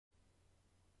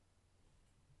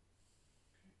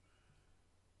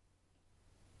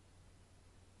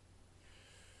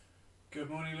Good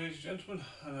morning, ladies and gentlemen.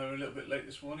 I know we're a little bit late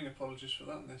this morning, apologies for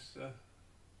that on this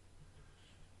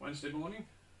Wednesday morning.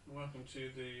 Welcome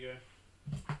to the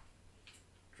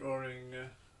drawing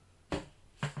with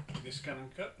the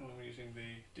ScanNCut. I'm using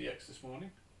the DX this morning.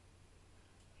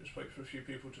 Just wait for a few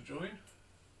people to join.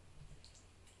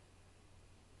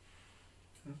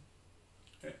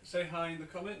 Okay, say hi in the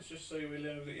comments just so we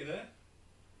know that you're there.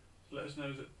 Let us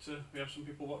know that we have some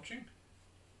people watching.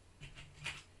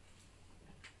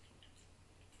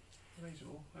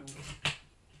 Erasable, hang on.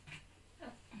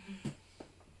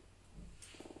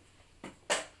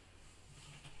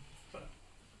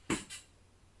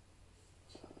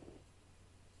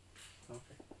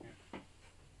 Okay, yeah.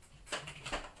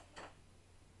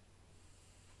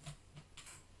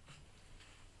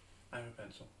 I have a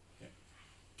pencil, yeah.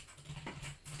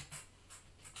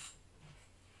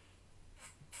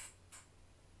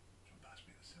 Pass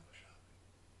me the silver sharpie.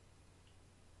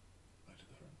 Right to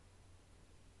the front.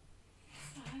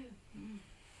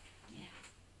 Yeah.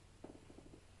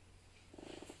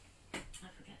 I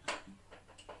forget that one.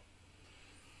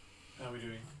 How are we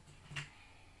doing?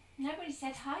 Nobody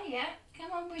said hi yet.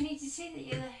 Come on, we need to see that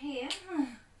you're here.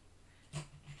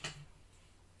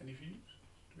 Any views?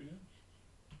 Do we know?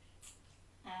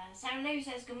 Sarah Lou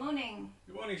says good morning.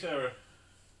 Good morning, Sarah.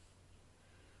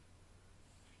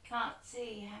 Can't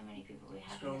see how many people we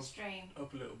have in the stream.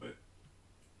 Up a little bit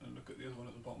and look at the other one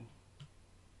at the bottom.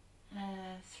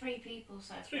 3 people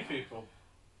so far. 3 people.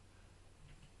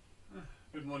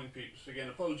 Good morning, peeps. Again,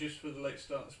 apologies for the late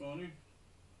start this morning.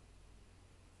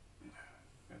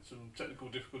 Had some technical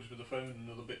difficulties with the phone and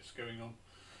other bits going on.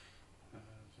 So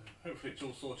hopefully it's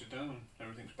all sorted down and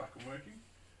everything's back and working.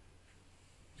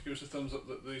 Just give us a thumbs up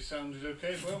that the sound is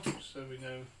okay as well, so we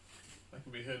know I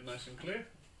can be heard nice and clear.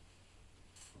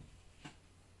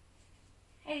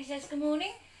 Hayley says good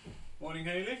morning. Morning,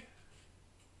 Hayley.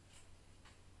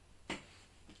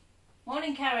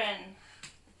 Morning, Karen.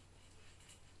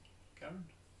 Karen?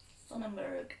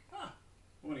 Sonnenberg. Ah,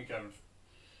 morning, Karen.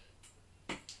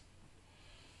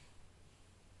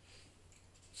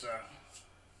 So.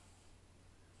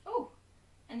 Oh,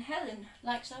 and Helen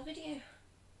likes our video.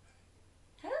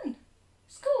 Helen.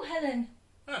 School, Helen.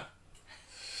 Ah.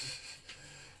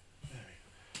 There we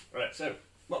go. Right, so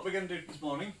what we're going to do this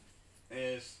morning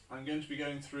is I'm going to be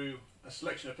going through a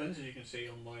selection of pens, as you can see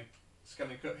on my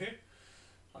ScanNCut here.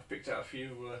 I've picked out a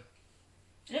few.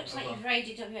 It looks like you've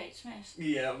raided W.H. Smith.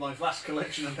 Yeah, my vast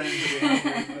collection of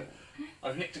pens.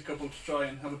 I've nicked a couple to try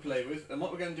and have a play with, and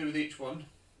what we're going to do with each one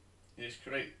is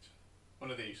create one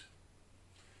of these.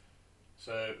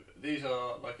 So these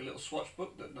are like a little swatch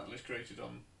book that Natalie's created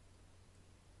on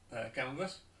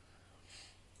canvas,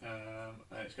 and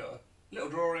it's got a little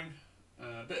drawing,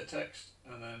 a bit of text,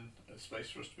 and then a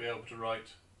space for us to be able to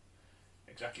write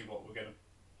exactly what we've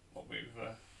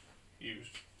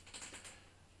used.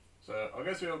 So I'll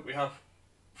go through. We have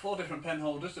 4 different pen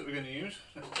holders that we're going to use.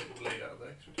 Let's take the blade out of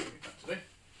there because we don't need that today.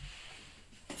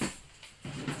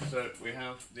 So we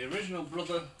have the original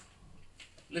Brother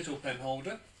little pen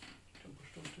holder. Don't push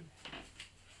it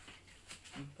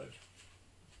on too.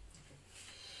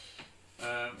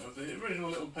 Of the original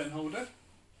little pen holder,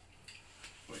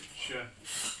 which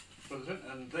Brother's in,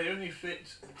 and they only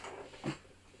fit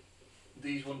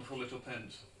these wonderful little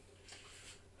pens.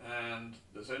 And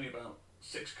there's only about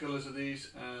 6 colours of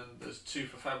these, and there's 2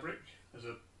 for fabric. There's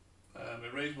a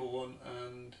erasable one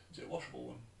and is it a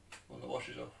washable one that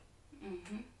washes off.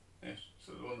 Mhm. Yes,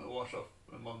 so the one that wash off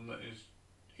and one that is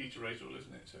heat erasable,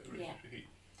 isn't it? So it erases for heat.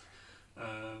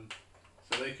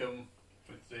 So they come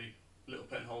with the little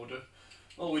pen holder.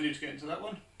 All we do to get into that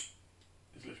one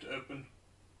is lift it open.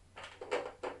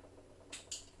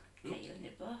 Get your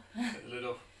lid off. Take the lid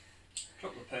off,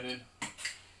 drop the pen in,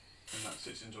 and that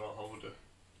sits into our holder.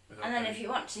 And then if you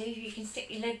want to, you can stick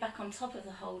your lid back on top of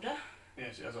the holder.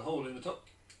 Yes, it has a hole in the top,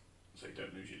 so you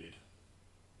don't lose your lid.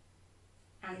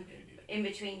 And in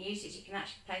between uses, you can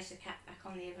actually place the cap back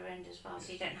on the other end as well,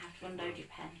 so you don't have to unload your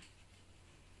pen.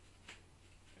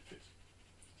 It fits.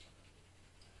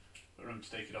 But remember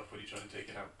to take it off when you try and take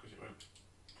it out, because it won't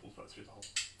pull that through the hole. So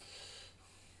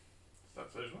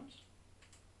that's those ones.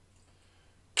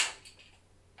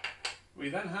 We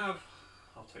then have,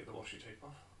 I'll take the washi tape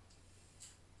off.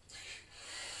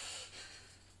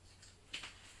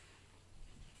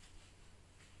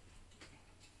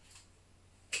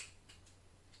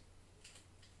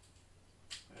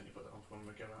 And you put that on for when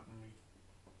we go out and we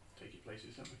take it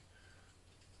places, don't we?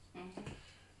 Mm-hmm.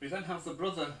 We then have the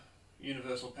Brother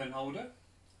universal pen holder.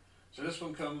 So this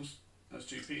one comes as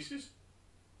 2 pieces.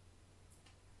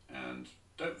 And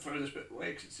don't throw this bit away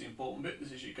because it's the important bit.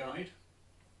 This is your guide.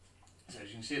 So as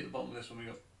you can see at the bottom of this one, we've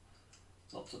got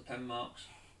Lots of pen marks.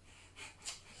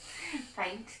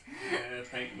 Paint. Yeah,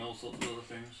 paint and all sorts of other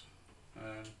things,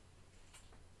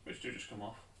 which do just come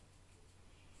off.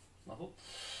 Level.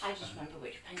 I just remember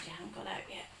which pens you haven't got out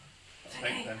yet. That's a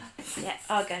paint pen. Yeah,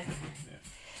 I'll go.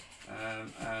 Yeah.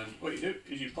 And what you do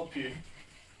is you pop your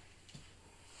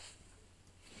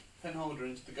pen holder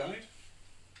into the guide.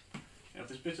 You have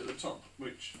this bit at the top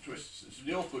which twists. It's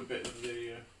the awkward bit of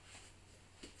the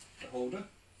holder.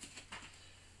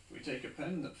 We take a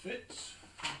pen that fits.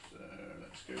 So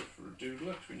let's go for a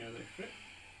doodler because we know they fit.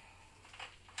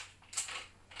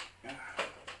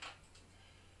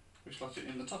 We slot it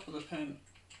in the top of the pen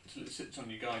until it sits on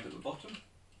your guide at the bottom,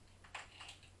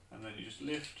 and then you just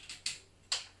lift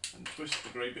and twist the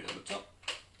grey bit at the top.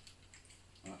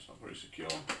 That's not very secure,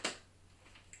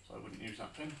 so I wouldn't use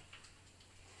that pen.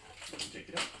 You can take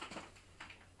it out.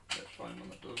 Let's find one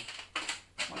that does.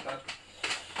 My bad.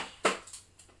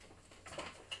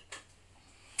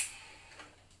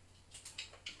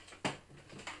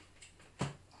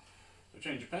 So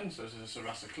change your pen, so this is a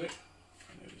Sarasa clip.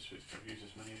 I know this fits, I've used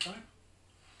this many times.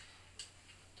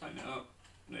 Tighten it up,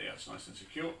 there you go, it's nice and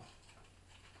secure.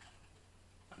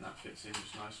 And that fits in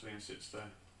just nicely and sits there.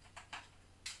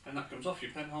 And that comes off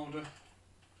your pen holder,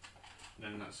 and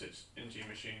then that sits into your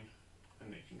machine, and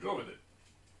you can draw with it.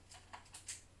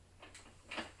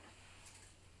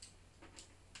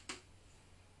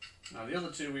 Now the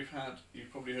other two we've had,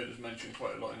 you've probably heard us mention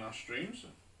quite a lot in our streams.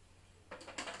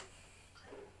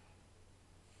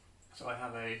 So I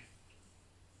have a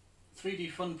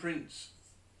 3D Fun Prints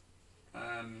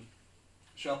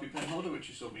Sharpie pen holder, which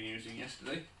you saw me using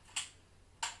yesterday.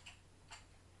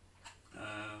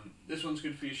 This one's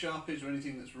good for your Sharpies or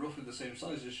anything that's roughly the same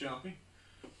size as Sharpie,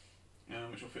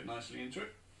 which will fit nicely into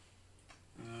it.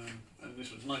 And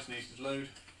this one's nice and easy to load.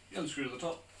 You unscrew the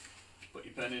top, put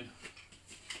your pen in,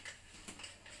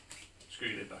 screw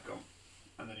your lid back on,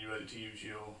 and then you're ready to use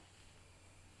your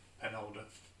pen holder.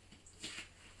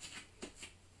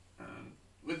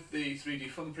 With the 3D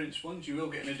Fun Prints ones, you will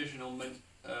get an additional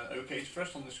OK to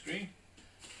press on the screen.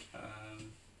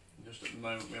 Just at the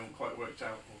moment we haven't quite worked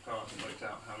out, or Carl hasn't worked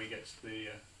out how he gets the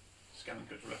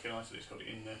ScanNCut to recognise that it's got it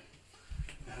in there.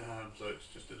 So it's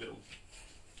just a little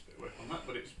bit of work on that,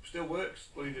 but it still works.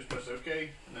 Well, you just press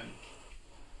OK and then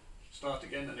start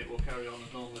again, and it will carry on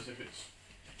as normal as if it's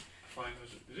fine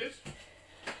as it is.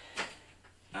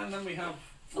 And then we have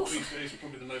what we say is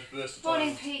probably the most versatile.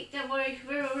 Morning, Pete. Don't worry,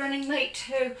 we're all running late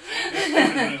too.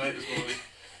 We're running late this morning.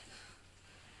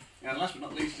 And last but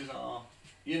not least is our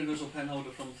universal pen holder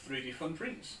from 3D Fun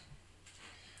Prints.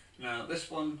 Now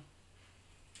this one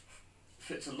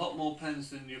fits a lot more pens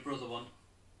than your brother one,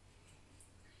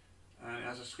 and it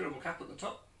has a screwable cap at the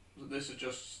top. So this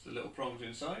adjusts the little prongs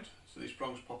inside, so these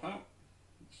prongs pop out.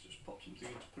 Let's just pop something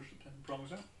in to push the pen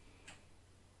prongs out.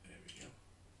 There we go.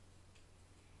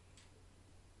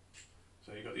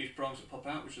 So you've got these prongs that pop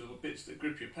out, which are the bits that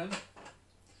grip your pen.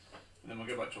 And then we'll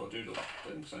go back to our doodle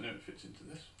pen because I know it fits into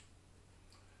this.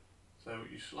 So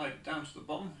you slide it down to the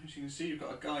bottom. As you can see, you've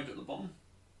got a guide at the bottom.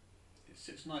 It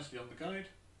sits nicely on the guide.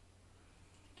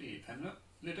 Do your pen up,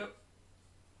 lid up,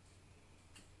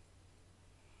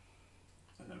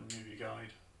 and then remove your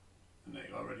guide, and there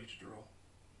you are, ready to draw.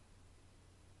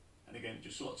 And again, it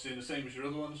just slots in the same as your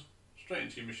other ones, straight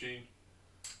into your machine,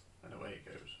 and away it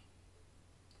goes.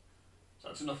 So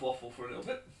that's enough waffle for a little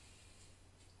bit,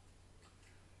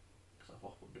 because I've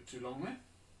waffled a bit too long there.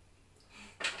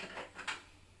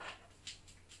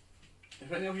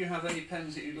 If any of you have any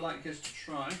pens that you'd like us to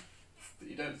try that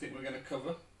you don't think we're going to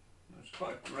cover, there's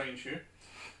quite a range here.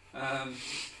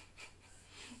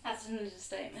 That's an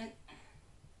understatement.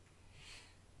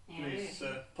 Please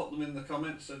pop them in the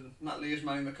comments, and Natalie is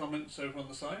manning the comments over on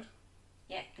the side.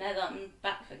 Yeah, now that I'm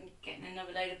back for getting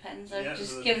another load of pens, I've Yeah,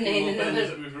 just given in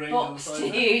another box to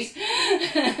use.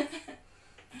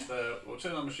 So we'll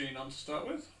turn our machine on to start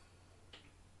with.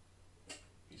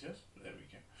 He says, there we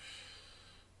go.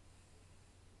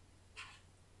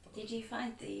 Did you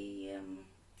find the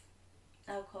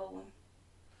alcohol one?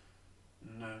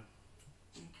 No.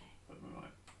 Okay. Put them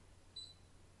right.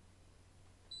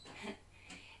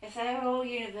 If they're all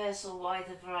universal, why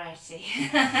the variety?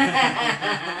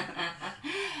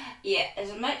 Yeah,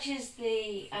 as much as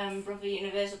the Brother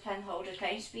Universal pen holder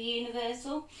claims to be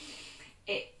universal,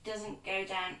 it doesn't go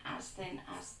down as thin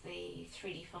as the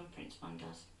 3D Fun Prints one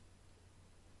does.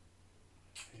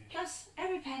 Yeah. Plus,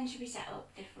 every pen should be set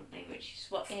up differently, which is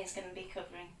what Ian's going to be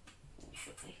covering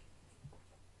shortly.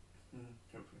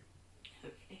 Hopefully.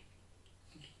 Hopefully.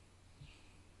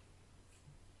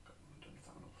 I don't know if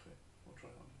that one will fit. We'll try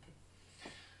that one.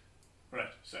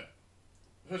 Right, so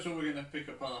first of all we're going to pick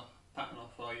up our pattern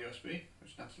off our USB,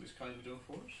 which Natalie's kindly done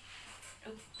for us.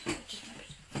 Oh, just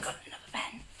noticed. I've got another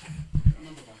pen.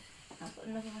 Another one. I've got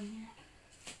another one, yeah.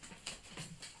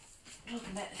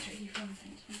 Talking about the 3D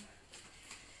thumbprints one.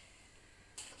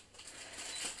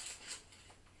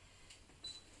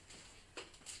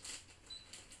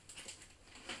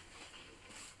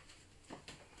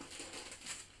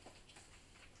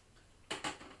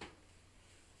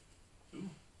 Ooh,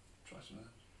 try some of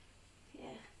that.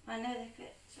 Yeah, I know they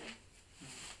fit, so.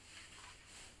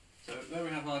 So there we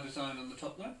have our design on the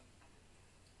top there.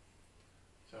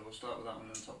 So we'll start with that one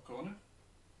in the top corner.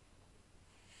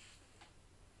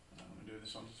 And I'm going to do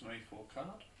this onto some A4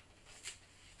 card.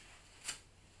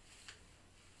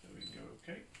 So we can go OK.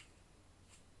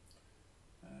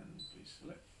 And please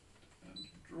select and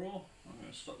draw. I'm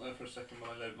going to stop there for a second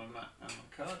while I load my mat and my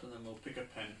card, and then we'll pick a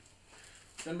pen.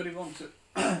 Does anybody want to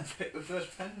pick the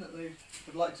first pen that they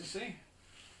would like to see?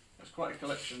 There's quite a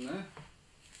collection there.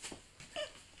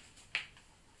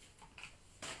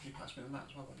 You pass me the mat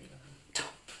as well, buddy.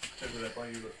 It's over there by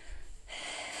you, look.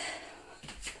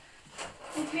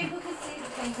 If people could see the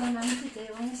things I'm meant to do,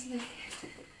 honestly.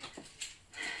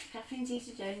 Catherine's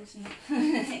Eater Jones and That's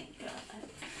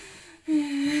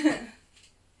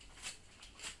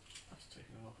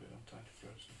taken an awfully long time to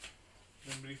process.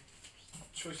 Does anybody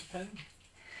choice a pen?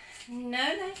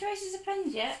 no choices of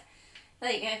pens yet.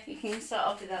 There you go, you can start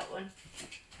off with that one.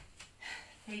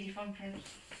 3D thumbprint.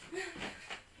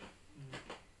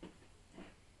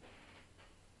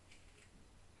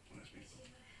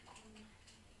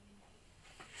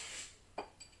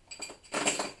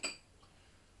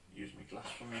 Used my glass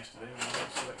from yesterday with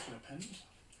a selection of pens.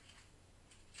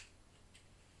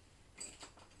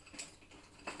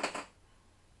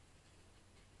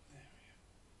 There we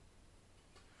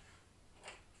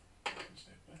go. Can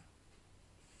stay up there.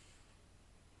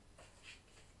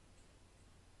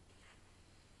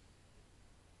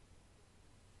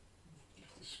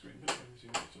 Lift the screen bit and see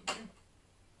what it's up to.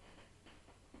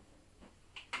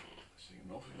 It's taking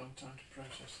an awfully long time to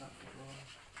process that for drawing.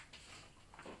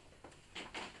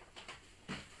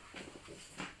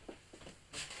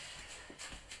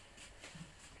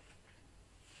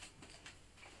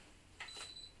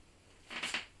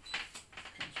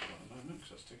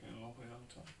 That's taking a long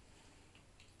time.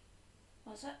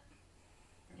 What's that?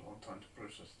 Taking a long time to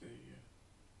process the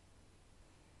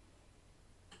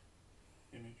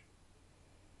image.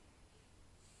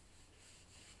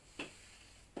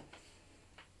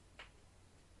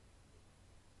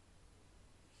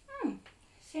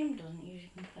 Sam doesn't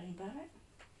usually complain about it.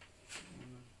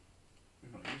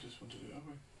 We've not used this one to do it, have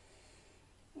we?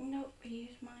 Nope, we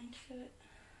use mine to do it.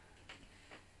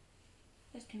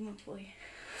 Let's do one for you.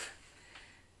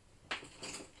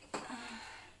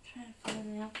 Trying to find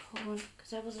the alcohol one,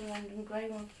 because there was a random grey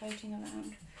one floating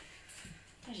around.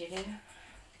 As you do.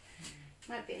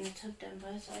 Might be in the tub down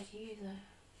by the side of you though.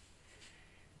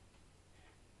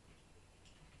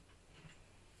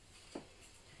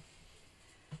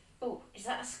 Oh, is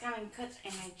that a ScanNCut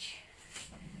image?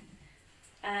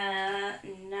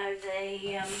 No,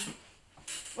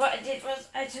 what I did was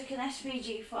I took an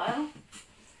SVG file,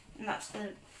 and that's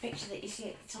the picture that you see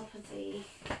at the top of the.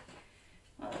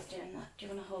 While I was doing that, do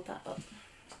you want to hold that up?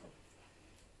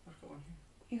 I've got one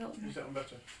You got here. one? Is that one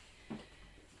better?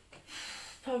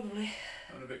 Probably.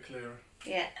 That one a bit clearer.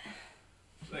 Yeah.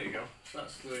 So there you go. So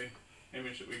that's the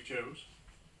image that we chose.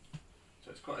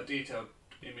 So it's quite a detailed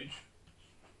image.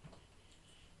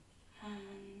 And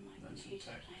my And some computer's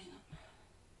text. playing up.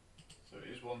 So it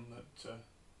is one that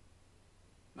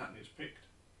Natalie has picked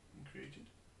and created.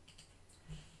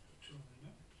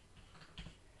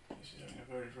 This is having a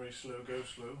very, very slow go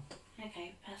slow.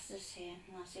 Okay, pass this here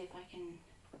and I'll see if I can.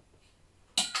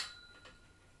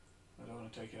 I don't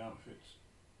want to take it out if it's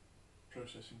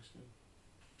processing still.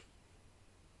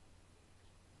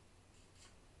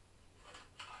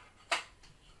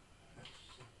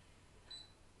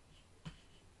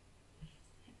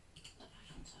 Put that back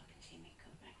on so I can see me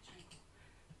cut rectangle.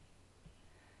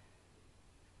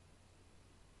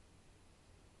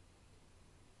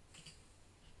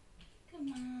 Come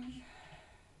on.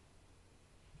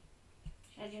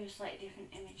 Should I do a slightly different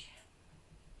image?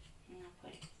 And I'll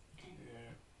put it in.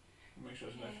 Yeah. Make sure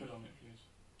there's no fill on it, please.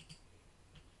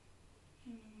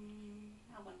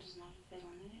 That one doesn't have a fill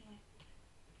on it anyway.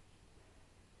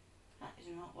 That is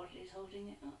not what is holding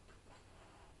it up.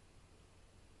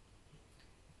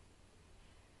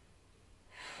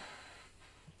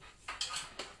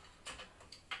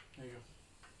 There you go.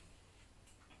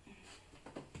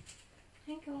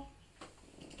 Thank you.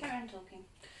 Carry on talking.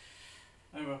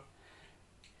 Over.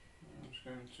 I'm just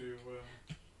going to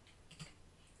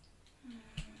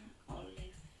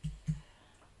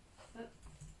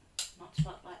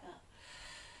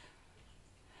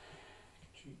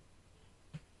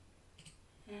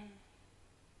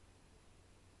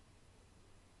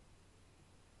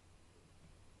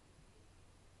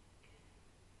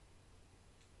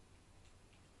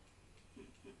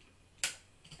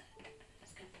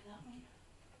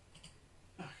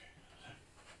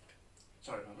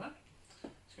Sorry about that.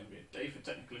 It's going to be a day for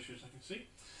technical issues, I can see.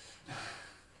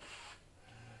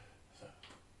 So,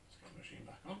 let's get the machine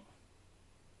back on.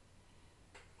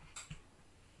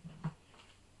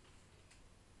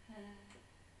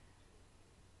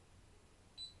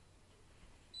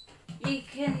 You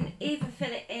can either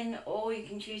fill it in or you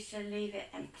can choose to leave it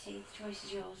empty. The choice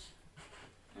is yours.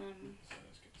 So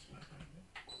let's get this back on here.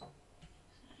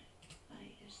 I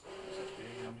just It's actually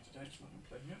emailing me today, it's not going to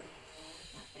play yet.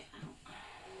 that bit out.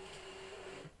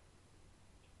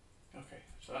 Okay,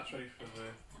 so that's ready for the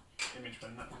image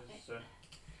when that was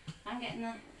I'm getting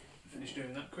the finished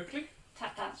doing that quickly.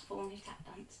 tap dance for me, tap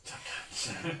dance. Tap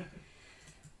dance. Do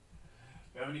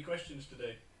you have any questions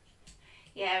today?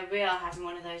 Yeah, we are having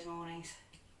one of those mornings.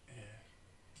 Yeah.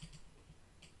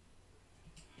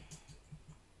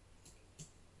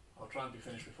 I'll try and be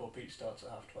finished before Pete starts at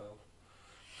 12:30.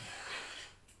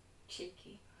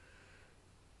 Cheeky.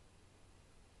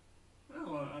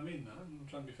 No, I mean that. I'm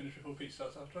trying to be finished before Pete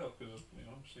starts at 12:30 because, you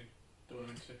know, obviously don't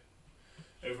want him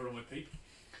to overrun with Pete.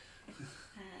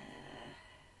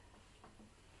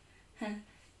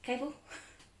 Cable?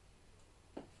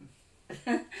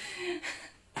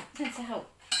 Tends to help.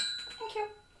 Thank you.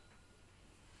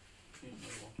 Need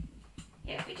another one.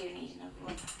 Yeah, we do need another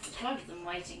one. There's 5 of them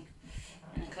waiting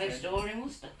in a closed door in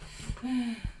Worcester.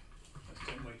 There's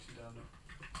 10 waiting down there.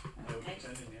 There will be 10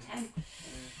 in the end. 10.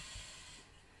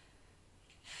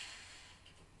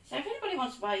 So if anybody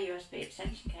wants to buy a USB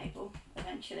extension cable,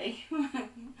 eventually,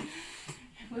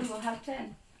 we will have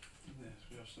 10. Yes,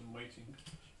 we have some waiting.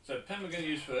 So the pen we're going to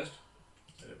use first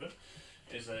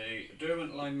is a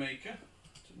Derwent line maker.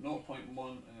 It's a 0.1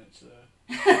 and it's a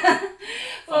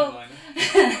fine liner.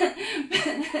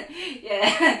 Yeah,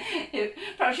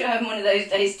 perhaps you're having one of those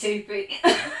days too, Pete.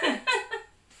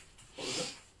 What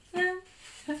was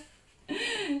it?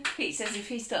 Pete says if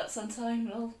he starts on time,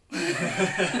 lol. I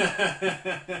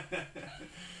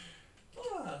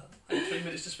had 3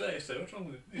 minutes to spare, so what's wrong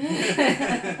with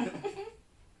it?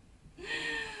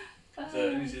 So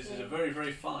this is a very,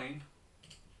 very fine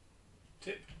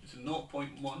tip. It's a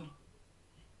 0.1.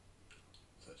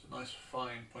 So it's a nice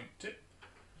fine point tip.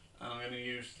 And I'm going to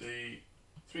use the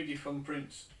 3D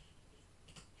thumbprints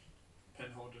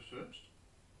pen holders first.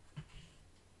 So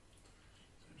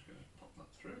I'm just going to pop that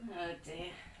through. Oh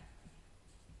dear.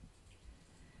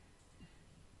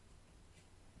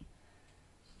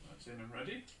 So that's in and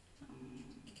ready.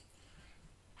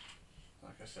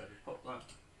 Like I said, we pop that.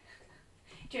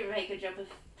 Do a very good job of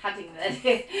padding there.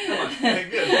 Very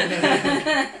good.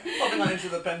 Popping that into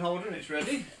the pen holder and it's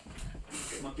ready.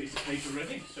 Get my piece of paper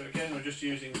ready. So again, we're just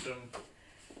using some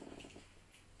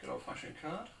good old-fashioned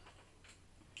card.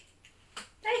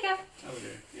 There you go. How we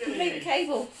do? Complete with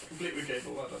cable. Complete with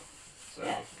cable, well done. So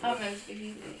Yeah, I'll remember to give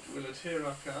you. we'll adhere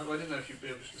our card. Well, I didn't know if you'd be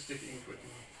able just to stick it in quick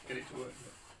and get it to work.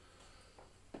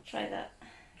 But Try that.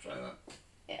 try that.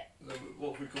 Yeah. So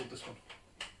what have we called this one?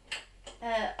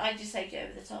 I just saved it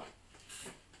over the top.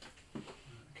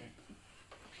 Okay.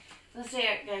 Let's see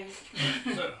how it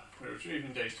goes. So we're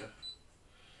retrieving data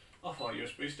off our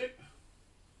USB stick.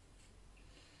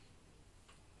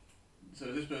 So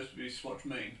is this supposed to be swatch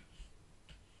main?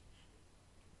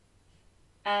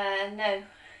 No.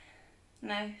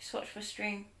 No, swatch for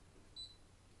stream.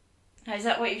 Oh, is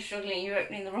that what you're struggling? You're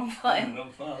opening the wrong file.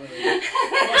 Wrong file. Swatch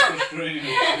for stream.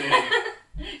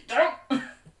 Don't.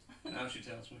 Now she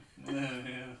tells me.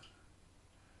 Yeah.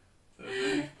 So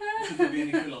should there be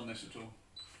any fill on this at all?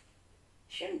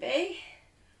 Shouldn't be.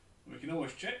 We can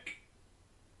always check.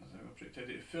 As I object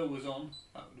edit, if fill was on,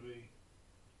 that would be.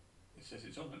 It says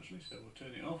it's on actually, so we'll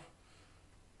turn it off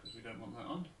because we don't want that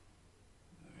on.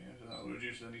 There we go, so that will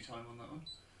reduce any time on that one.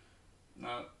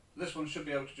 Now this one should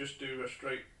be able to just do a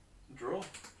straight draw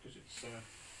because it's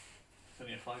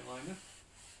only a fine liner.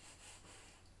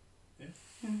 Yeah.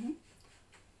 Mhm.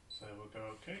 So we'll go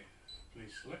OK.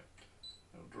 Please select.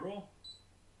 It'll draw.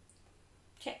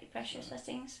 Check your pressure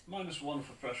settings -1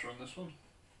 for pressure on this one.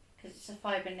 because it's a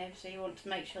fibre nib, so you want to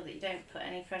make sure that you don't put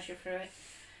any pressure through it.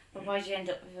 Otherwise, you end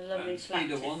up with a lovely And flat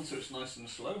speed of tip. 1, so it's nice and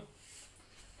slow.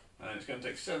 And it's going to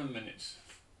take 7 minutes.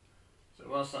 So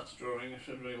whilst that's drawing, if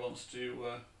everybody wants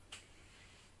to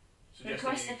suggest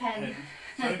Request any a pen.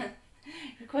 Sorry?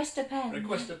 Request a pen.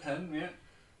 Request a pen, yeah.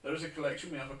 There is a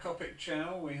collection. We have a Copic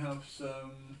Chow. We have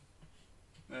some.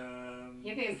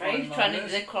 You're being fine brave trying to do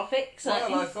liners. the Cropics,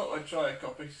 aren't Well, I you? thought I'd try a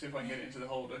Copic, see if I can get it into the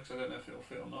holder, because I don't know if it'll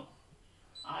fit or not.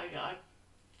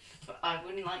 I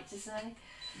wouldn't like to say. No.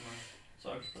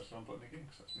 So I just press the wrong button again,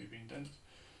 because that's me being dense.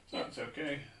 So that's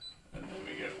okay. And there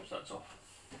we go. So that's off.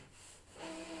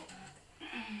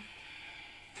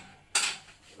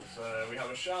 So we have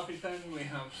a Sharpie pen. We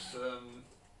have some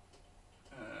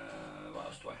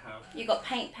do I have? You got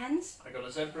paint pens? I got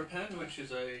a zebra pen, which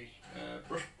is a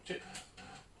brush tip.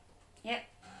 Yep.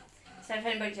 So if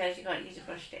anybody tells you can't use a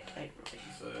brush tip, don't rubbish.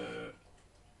 So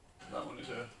that one is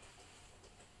a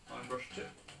fine brush tip.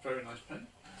 Very nice pen.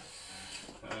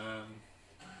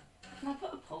 Can I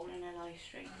put a poll in a live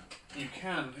stream? You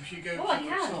can if you go. Oh, to I the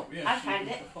can. top, yes, I found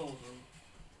you it. can put polls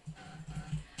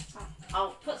on.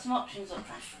 I'll put some options up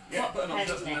there. Yeah, What put an option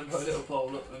pen's and then next? put a little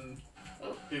poll up, and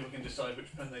Oh. people can decide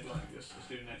which pen they'd like us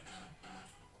to do next.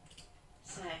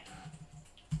 So,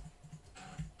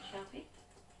 Sharpie.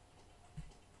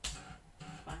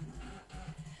 Fine.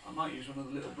 I might use one of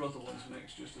the little brother ones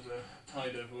next, just as a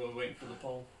tide over while we're waiting for the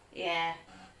poll. Yeah,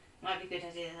 might be a good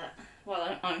idea that.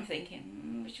 Well, I'm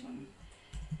thinking, which one?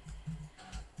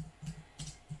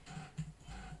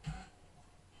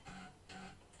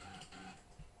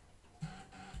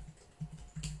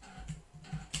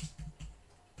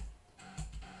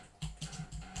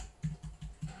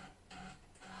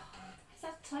 Is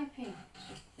that typing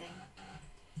thing?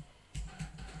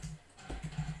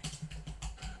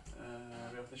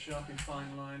 We have the Sharpie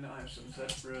fine line. I have some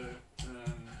zebra.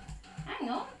 Hang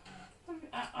on.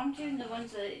 I'm doing the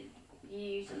ones that you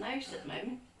use the most at the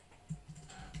moment.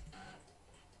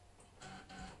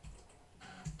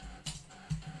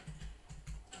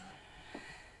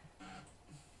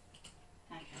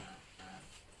 Okay.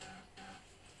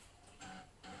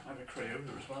 I have a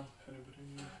Crayola as well. If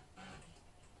anybody.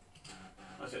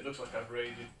 As it looks like I've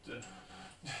raided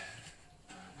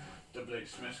Double H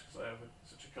Smith because I have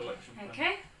such a collection.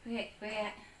 Okay.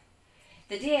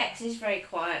 The DX is very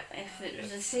quiet. If it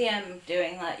was a CM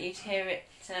doing that, you'd hear it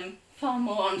far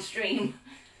more on stream.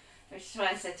 Which is why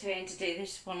I said to Ian to do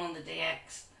this one on the DX.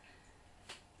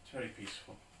 It's very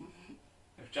peaceful.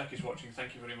 If Jackie's watching,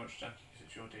 thank you very much, Jackie, because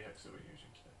it's your DX that we're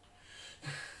using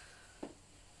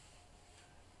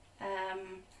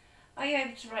today. Are you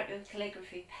able to write with a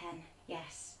calligraphy pen?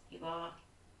 Yes, you are.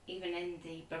 Even in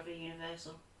the Brother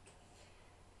Universal.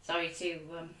 Sorry to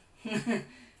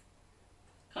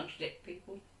contradict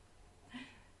people.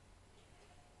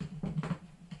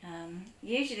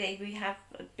 Usually we have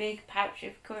a big pouch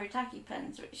of Kuretake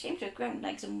pens, which seem to have grown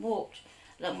legs and walked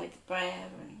along with the brayer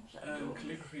and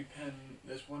calligraphy pen,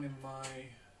 there's one in my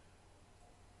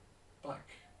black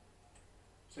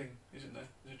thing, isn't there?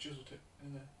 There's a chisel tip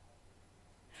in there.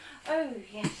 Oh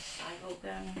yes, I will go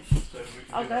and So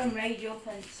I'll go and raid your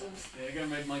pencils. Yeah, go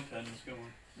and raid my pens, go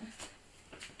on.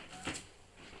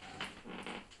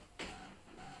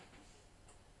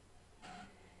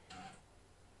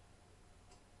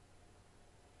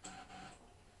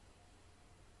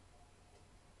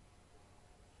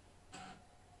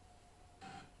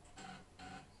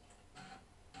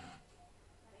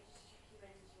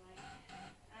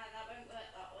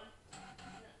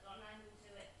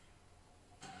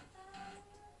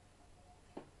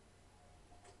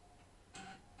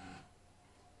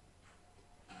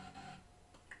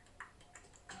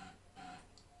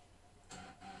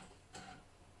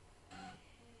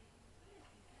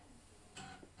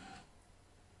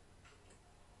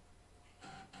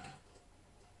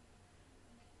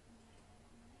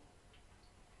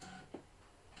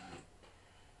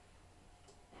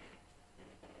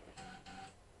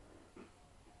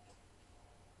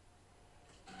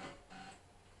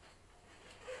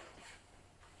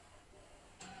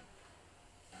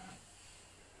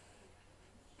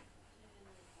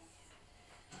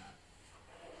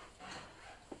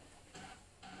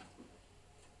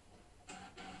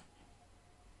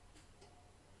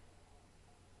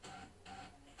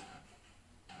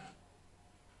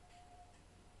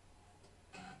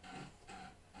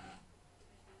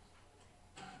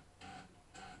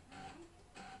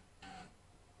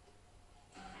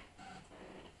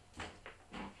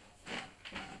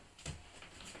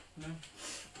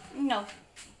 No.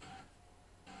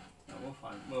 No, we'll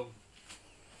find. Well,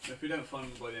 if we don't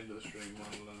find them by the end of the stream,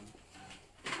 we'll.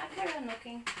 I'll carry on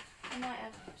looking. I might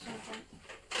have something.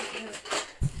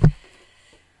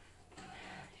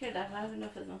 Should have. I have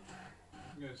enough of them.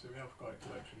 Yeah, so we have quite a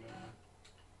collection, don't we?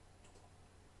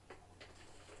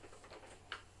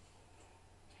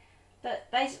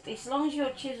 But basically, as long as your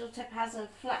chisel tip has a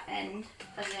flat end,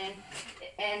 and then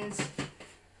it ends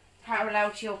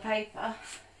parallel to your paper,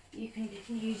 you can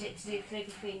use it to do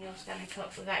calligraphy in your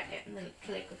ScanNCut without getting the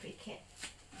calligraphy kit.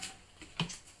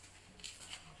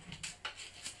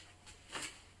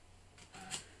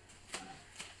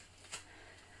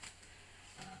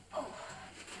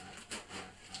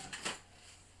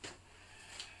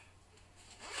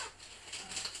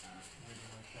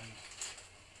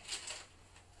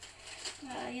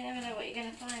 You never know what you're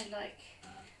going to find, like,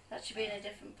 that should be in a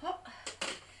different pot.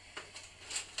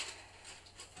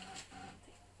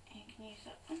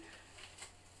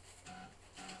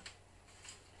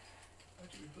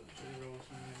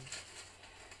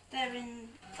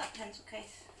 pencil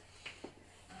case.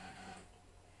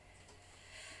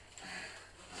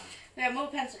 We have more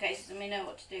pencil cases than we know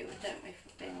what to do with, don't we, if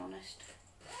we're being honest.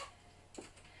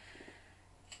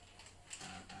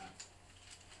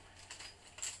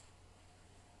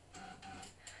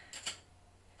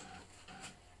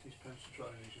 These pens to try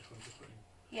and these just ones to put in.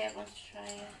 Yeah, wants to try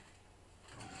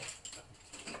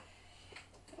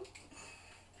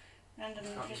random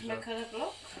Prismacolor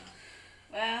block.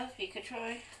 Well, if you could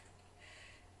try.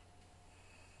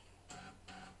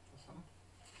 What's that one?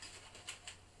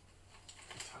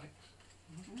 Italics.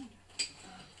 Mm.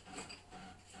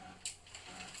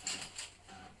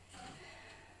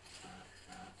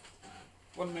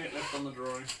 1 minute left on the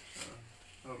drawing. So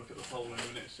I'll look at the poll in a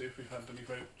minute, see if we've had any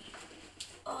votes.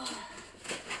 Oh,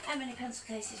 how many pencil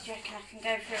cases do you reckon I can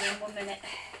go through in 1 minute?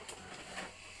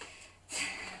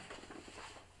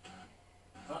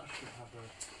 That should have a...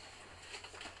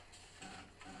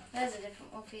 There's a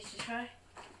different one for you to try.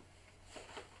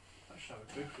 That should have a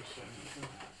glue for certain.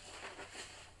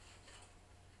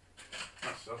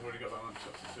 That's, I've already got that one, so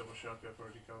that's the silver Sharpie I've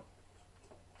already got.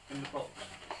 In the box,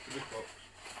 the big box.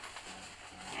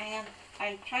 Hang on,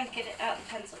 I'm trying to get it out of the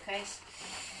pencil case.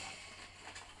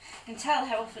 You can tell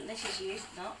how often this is used,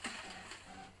 not.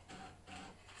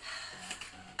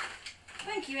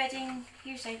 Thank you, Edding.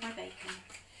 You saved my bacon.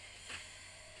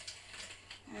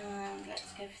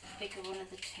 Let's go for the bigger one of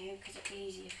the two because it'll be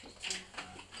easier for it to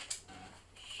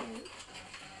shoot.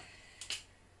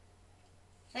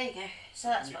 There you go. So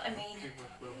that's what I mean.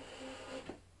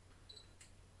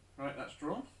 Right, that's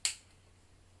drawn.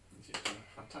 He's done a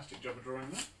fantastic job of drawing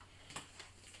that.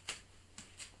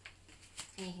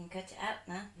 And you can cut it out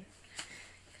now. Yeah.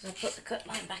 Because I'll put the cut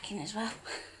line back in as well.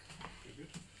 Pretty good.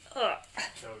 Oh.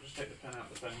 So I'll just take the pen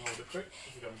out of the pen holder quick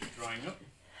so we don't be drying up.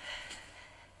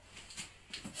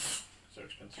 So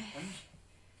expensive pens.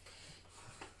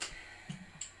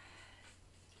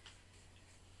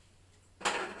 Go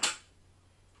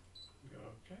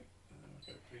okay, and then we'll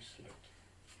go please select.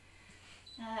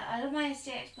 I love my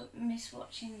SDX but miss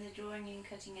watching the drawing and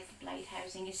cutting as the blade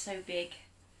housing is so big.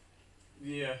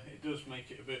 Yeah, it does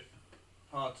make it a bit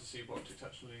hard to see what it's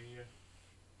actually...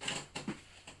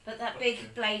 But that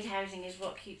big blade housing is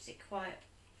what keeps it quiet.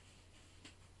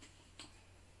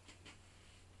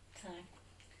 So,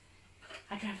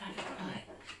 I'd rather have it quiet.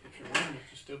 If you remember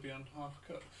to still be on half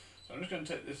cut. So I'm just going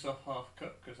to take this off half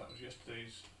cut because that was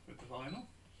yesterday's with the vinyl.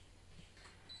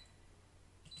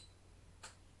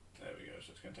 There we go,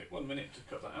 so it's going to take 1 minute to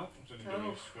cut that out. I'm just going to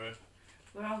do a square.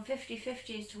 We're on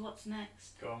 50-50 as to what's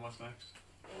next. Go on, what's next?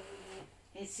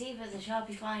 It's either the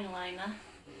Sharpie fine liner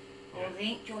or the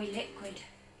Inkjoy liquid.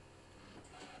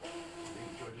 The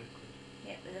Inkjoy liquid.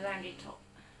 Yeah, with a rounded top.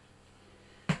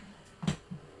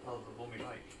 Oh, the one we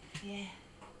like. Yeah.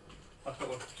 I've got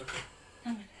one, it's okay.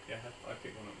 Hang on. Yeah, I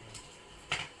picked one up.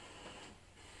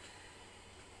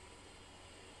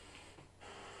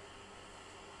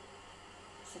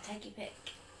 So take your pick.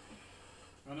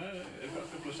 I know, they've got a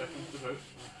couple of seconds to vote.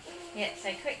 Yeah,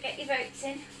 so quick, get your votes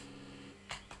in.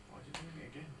 Why is it doing it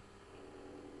again?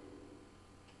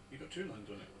 You got 2 lines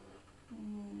on it.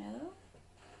 No.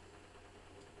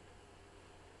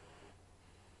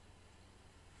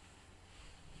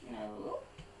 No.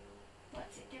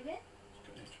 What's it doing? It's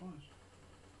got it twice.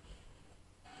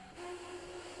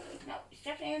 No, it's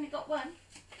definitely only got one.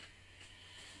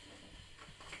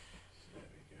 There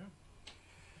we go.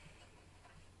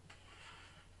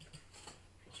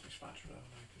 Lost my spatula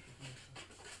because we've made some.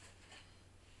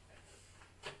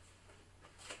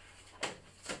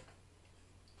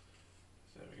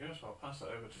 So there we go, so I'll pass that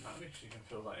over to Natalie so you can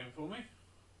fill that in for me.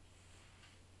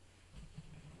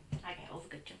 I get all the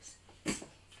good jobs.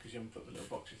 Because you haven't put the little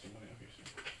boxy thing on it, obviously.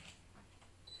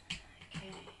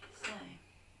 Okay, so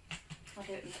I'll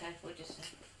do it in purple just so.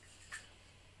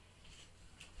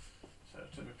 So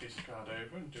turn my piece of card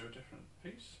over and do a different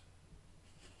piece.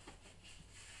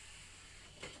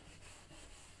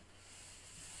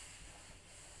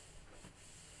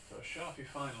 So a Sharpie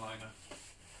fine liner.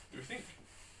 Do you think?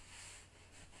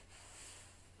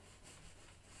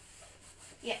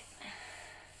 Yeah.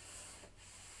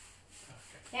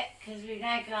 Okay. Yeah, because we've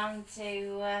now gone to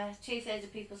 2/3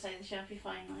 of people say the Sharpie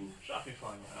fine liner. Sharpie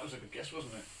fine liner. That was a good guess,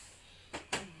 wasn't it?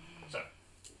 So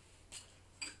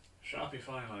Sharpie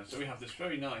fine liner. So we have this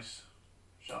very nice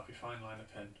Sharpie fine liner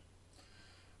pen,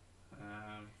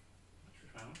 which we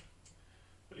found,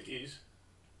 but it is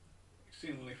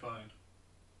exceedingly fine.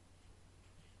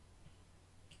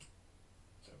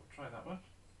 So we'll try that one,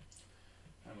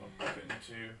 and we'll pop it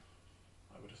into,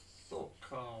 I would have thought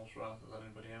Carl's rather than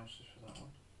anybody else's for that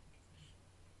one.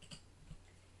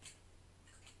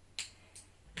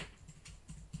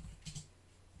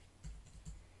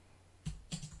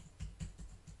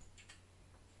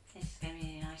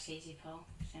 nice easy pole,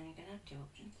 so you're going to have 2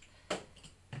 options.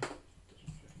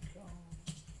 Doesn't fit in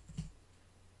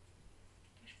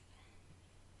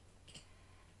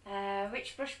car.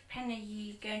 Which brush pen are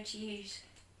you going to use?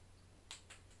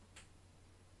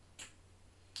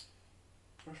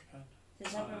 Brush pen. The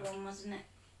zebra one, wasn't it?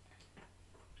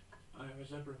 I have a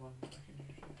zebra one I can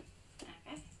use.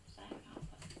 Okay, so I'll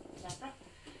put zebra.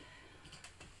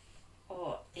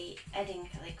 Or the Edding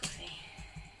calligraphy.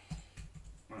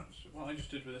 Right, so what I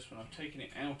just did with this one, I've taken it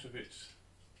out of its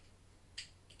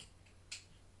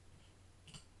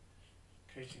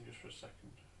casing just for a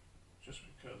second, just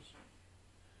because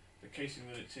the casing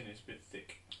that it's in is a bit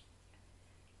thick,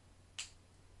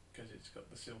 because it's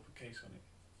got the silver case on it.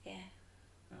 Yeah.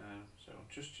 So I'm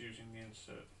just using the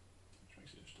insert, which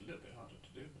makes it just a little bit harder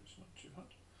to do, but it's not too hard.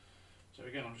 So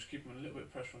again, I'll just keep a little bit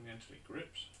of pressure on the end until it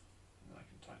grips, and then I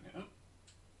can tighten it up.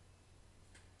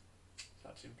 So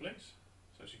that's in place.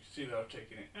 So as you can see there, I've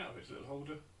taken it out of its little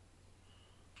holder.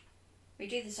 We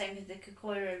do the same with the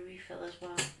Kokoiro refill as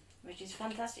well, which is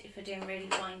fantastic for doing really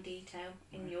fine detail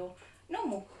in your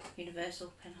normal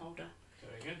universal pen holder. So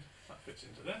again, that fits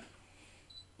into there.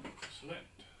 Select,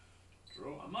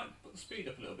 draw. I might put the speed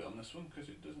up a little bit on this one because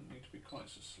it doesn't need to be quite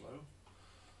so slow,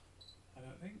 I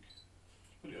don't think.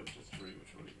 Put it up to 3,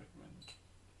 which I really recommend.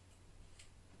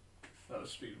 That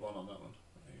was speed 1 on that one.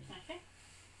 Okay.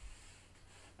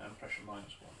 And pressure -1.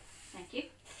 Thank you.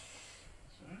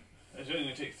 So, it's only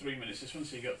going to take 3 minutes this one,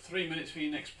 so you've got 3 minutes for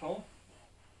your next poll.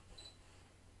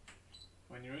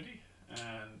 When you're ready,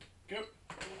 and go.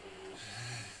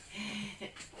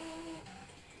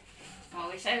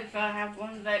 Well, we so far have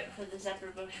 1 vote for the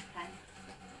zebra brush pen.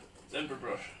 Zebra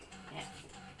brush. Yeah.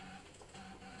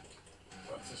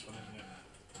 That's this one, isn't it?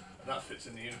 And that fits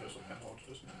in the universal pen holder,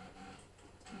 doesn't it?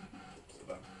 So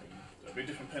that'll be a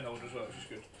different pen holder as well, which is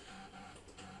good.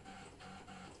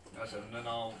 That's it, and then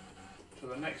I'll, for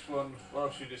the next one,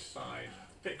 whilst you decide,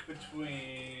 pick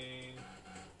between,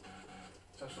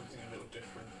 let's have something a little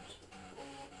different.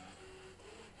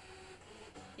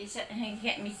 You're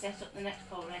getting me set up the next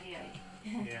poll ready, are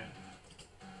you? Yeah.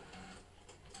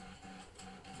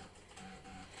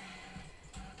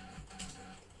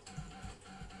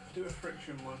 Do a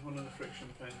friction one of the friction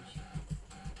pens.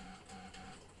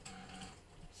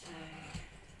 So,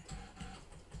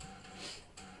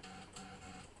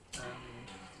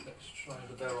 And let's try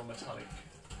the barrel metallic.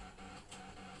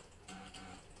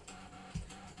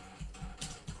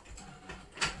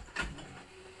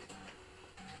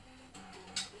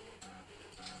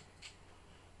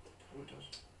 Oh, it does.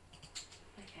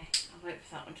 okay, I'll wait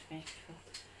for that one to finish before.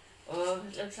 Oh,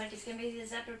 it looks like it's going to be the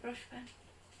zebra brush pen.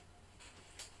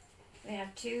 We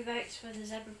have 2 votes for the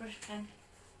zebra brush pen.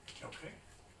 Okay.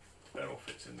 Barrel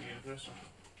fits in the universal.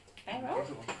 Barrel?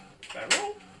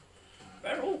 Barrel?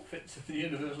 Barrel fits in the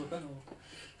universal barrel.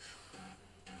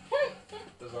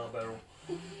 Does our barrel.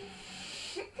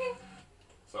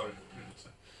 Sorry, you did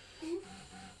say.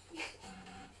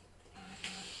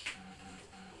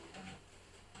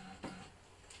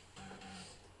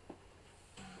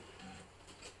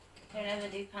 Don't ever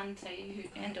do panto, you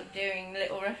end up doing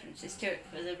little references to it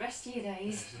for the rest of your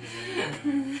days.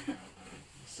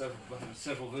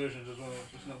 Several versions as well,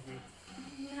 which is not good.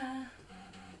 Nah.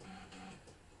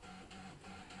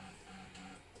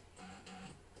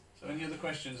 So any other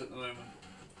questions at the moment?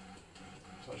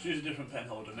 So let's use a different pen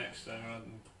holder next time rather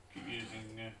than keep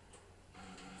using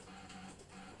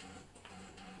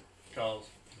Carl's.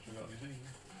 Have we got anything?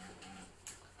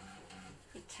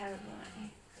 You're terrible, aren't you?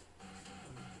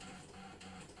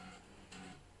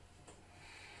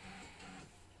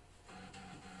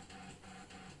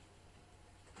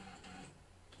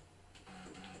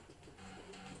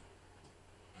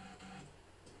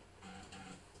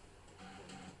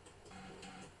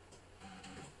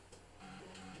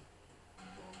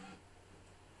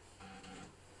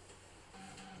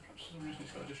 Perhaps for some reason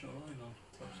it's got additional line on.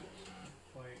 Perhaps it's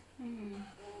quite...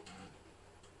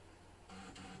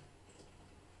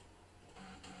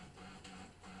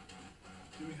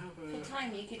 Do we have a... For time,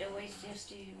 you could always just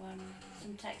do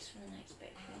some text for the next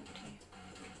bit if you want to.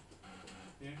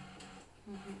 Yeah?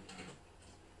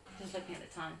 Just looking at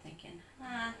the time thinking,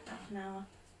 half an hour.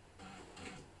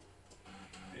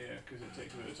 Yeah, because it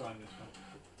takes a bit of time this one.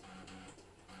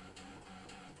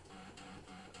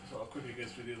 So I'll quickly go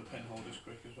through the other pen holders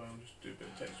quick as well and just do a bit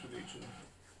of text with each of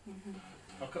them.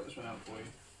 I'll cut this one out for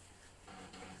you.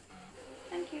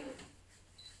 Thank you.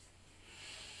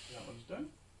 So that one's done.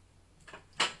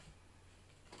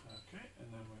 Okay,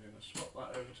 and then we're going to swap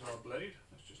that over to our blade.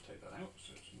 Let's just take that out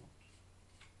so it's not,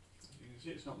 as you can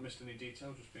see, it's not missed any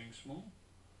detail, just being small.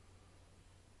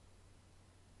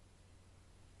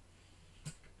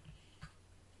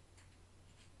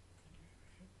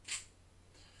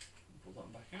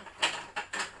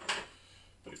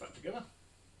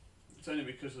 It's only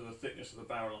because of the thickness of the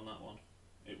barrel on that one,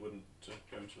 it wouldn't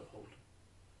go into the holder.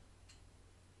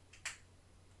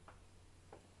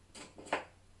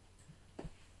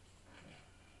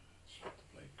 Swap the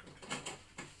blade quickly.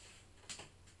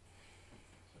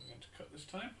 So we're going to cut this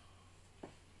time.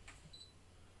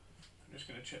 I'm just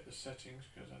going to check the settings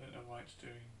because I don't know why it's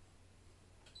doing.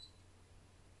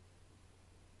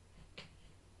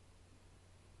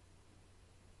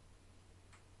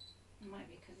 It might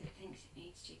be because it thinks it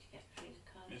needs you to get through the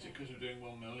card. Is it because we're doing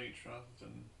 1 mil each rather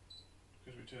than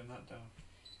because we turned that down?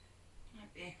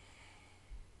 Might be.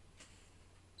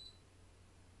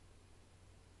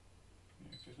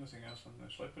 Yeah, there's nothing else on there.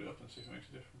 Shall I put it up and see if it makes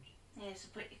a difference? Yeah, so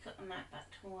put your cut and mat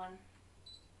back to 1.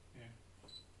 Yeah.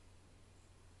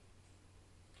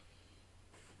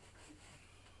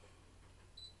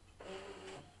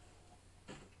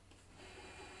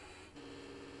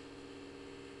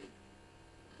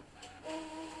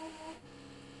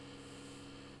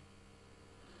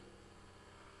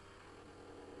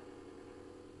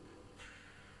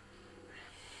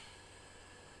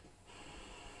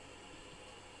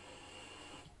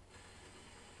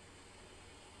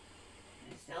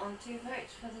 It's still on 2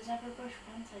 votes for the zebra brush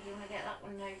one, so do you want to get that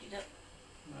one loaded up?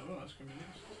 No, well, that's going to be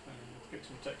next. We'll get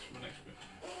some text from the next bit.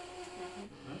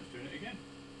 No, it's doing it again.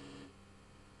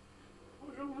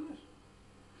 What's wrong with this?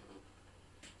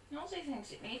 It also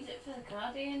thinks it needs it for the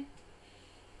Guardian.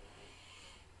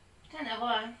 Don't know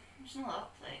why. It's not that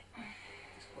thick.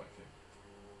 It's quite thick.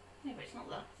 Yeah, but it's not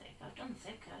that thick. I've done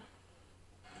thicker.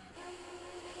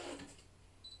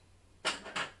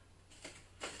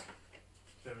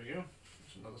 There we go.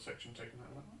 There's another section taken out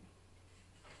of that one.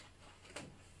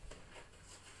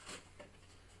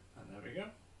 And there we go.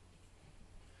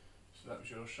 So that was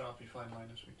your Sharpie fine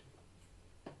liner, sweetie.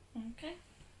 Okay.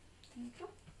 Thank you.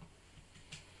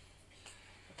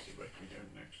 Let's see where can we go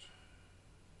next.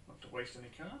 Not to waste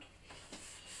any card.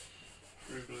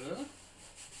 Frugal.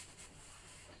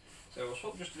 So we'll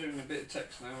swap just to doing a bit of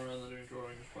text now rather than doing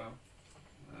drawing as well.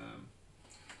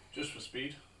 Just for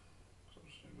speed.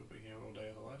 Obviously we'll be here all day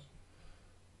otherwise.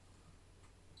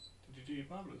 Did you do your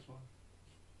Bible this morning?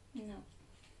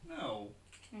 No. No.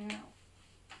 No.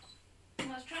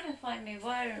 I was trying to find my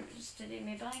wires to do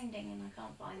my binding and I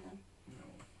can't find them. No.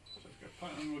 So let's go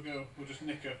pattern. We'll just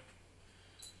nick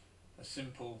a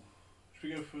simple. Should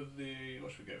we go for the,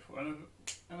 what should we go for?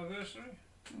 Anniversary?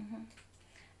 I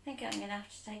think I'm going to have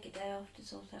to take a day off to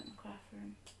sort out my craft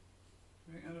room.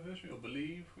 I think anniversary or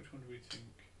believe? Which one do we think?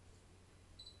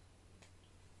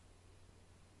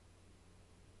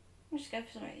 I'll just go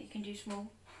for something that you can do small.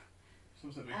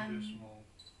 Something we can do small.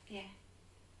 Yeah.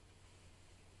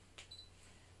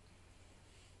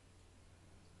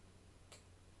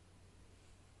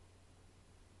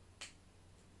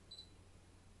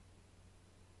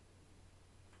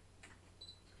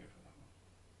 Let's go for that one.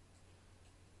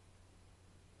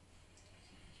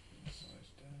 Let's bring the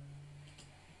size down.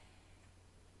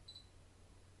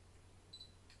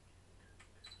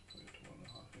 Put it to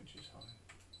 1.5 inches high.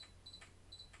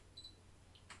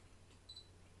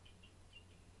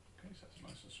 Okay, so that's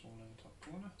nice and small in the top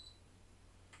corner.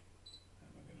 And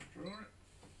we're going to draw it.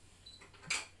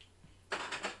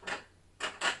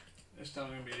 This time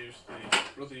I'm going to use the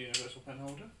Brother Universal pen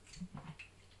holder.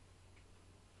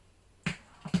 So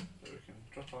we can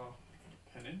drop our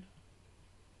pen in.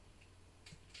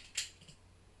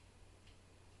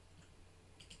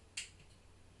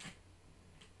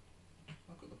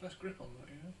 I've got the best grip on that,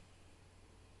 you know.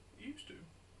 It used to.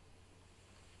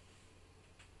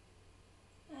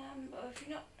 But if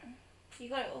you're not, you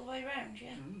got it all the way around,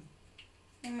 yeah?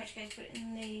 In which case put it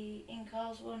in the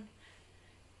Incars one.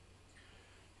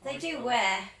 They do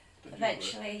wear,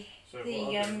 eventually, so the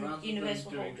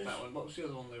universal doing holders. that one, what was the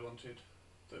other one they wanted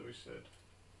that we said?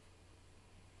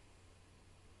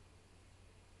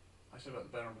 I said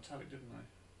about the barrel metallic, didn't I?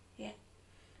 Yeah.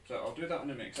 So I'll do that one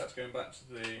in a minute, 'cause that's going back to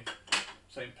the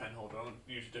same pen holder. I'll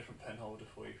use a different pen holder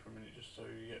for you for a minute, just so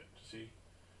you get to see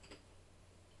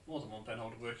more than one pen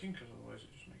holder working, because otherwise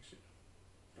it just makes it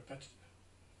repetitive.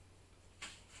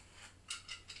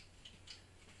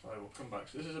 So I will come back.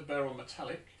 So this is a barrel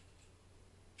metallic.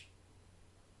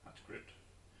 That's gripped.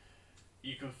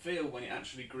 You can feel when it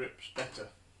actually grips better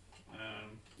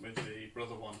with the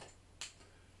Brother one,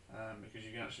 because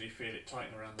you can actually feel it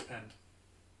tighten around the pen.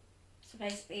 So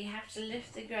basically you have to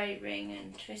lift the grey ring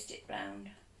and twist it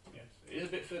round. Yes, it is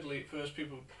a bit fiddly at first.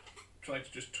 People try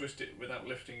to just twist it without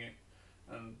lifting it,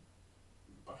 and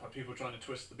I've had people trying to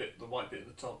twist the white bit at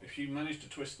the top. If you manage to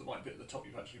twist the white bit at the top,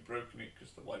 you've actually broken it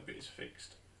because the white bit is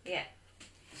fixed. Yeah.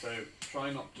 So try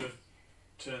not to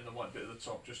turn the white bit at the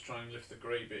top, just try and lift the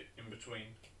grey bit in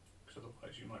between, because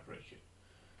otherwise you might break it.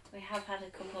 We have had a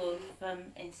couple of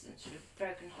incidents with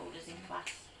broken holders in class.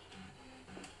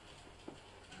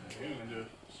 There we go, I'm going to do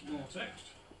a small text.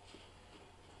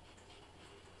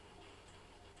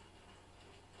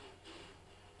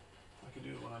 I can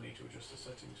do the one I need to adjust the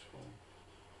settings for.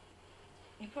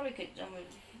 You probably could have done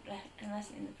with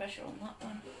lessening the pressure on that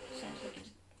one. Sounds like it's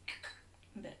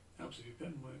a bit. Helps if your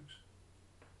pen works.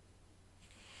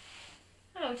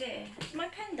 Oh dear, has my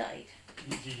pen died?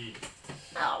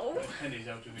 Oh. The pen is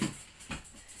out of ink.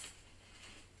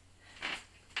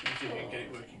 Let me see if we can get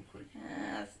it working quick.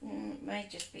 It may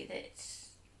just be that it's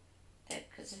dead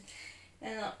because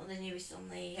they're not the newest on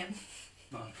the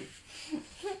Market.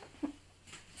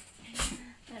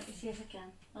 Let me see if I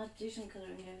can. I'll do some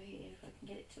colouring over here. If I can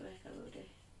get it to work, I will do.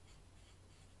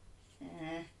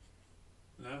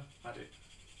 No? Add it.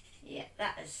 Yeah,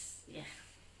 that is, yeah.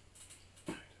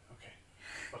 Right, okay.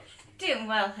 Well, Doing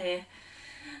well here.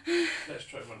 let's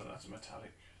try one of that's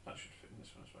metallic. That should fit in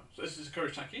this one as well. So this is a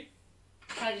Kuretake.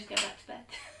 I'll just go back to bed.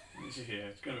 This is here.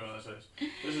 It's going to be one of those.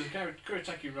 This is a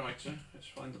Kuretake writer. Let's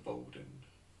find the bold end.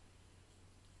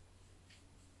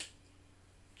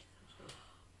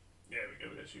 There we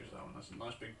go, let's use that one. That's a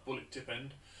nice big bullet tip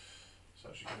end. So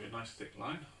that should give you a nice thick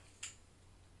line.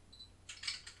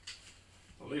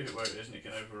 I'll leave it where it is and it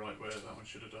can overwrite where that one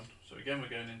should have done. So again we're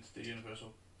going into the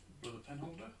universal brother pen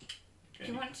holder. Again,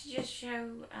 Do you want to just show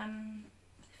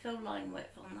fill line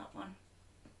width on that one?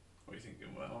 What are you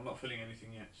thinking? Well, I'm not filling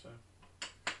anything yet, so...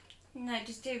 No,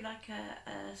 just do like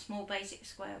a small basic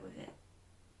square with it.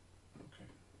 Okay.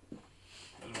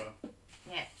 As well.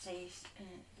 Yeah, so you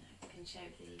can show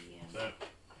the... So,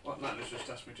 what Natalie's just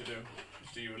asked me to do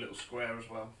is do you a little square as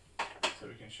well, so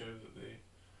we can show that the...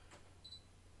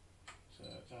 So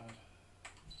it's add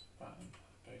pattern,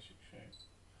 basic shape,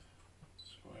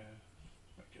 square.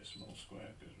 Make it a small square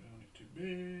because we want it too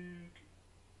big.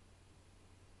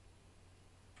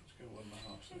 Let's go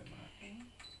 1.5 so they match. Okay.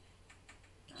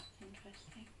 That's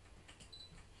interesting.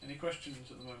 Any questions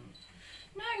at the moment?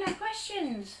 No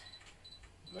questions.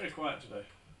 Very quiet today.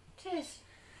 It is.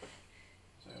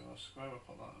 So our square, we'll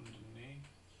put that underneath.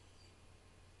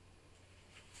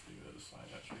 Do the other side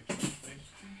actually, please.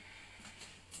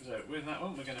 So with that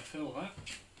one, we're going to fill that.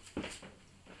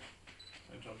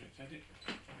 Don't object edit.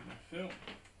 We're going to fill.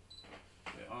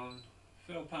 Put it on.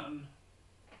 Fill pattern.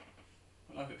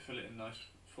 We'll have it fill it in nice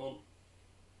full.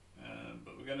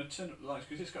 But we're going to turn up the lines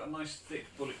because it's got a nice thick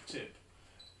bullet tip.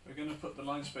 We're going to put the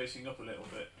line spacing up a little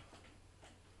bit.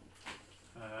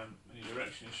 And your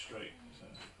direction is straight, so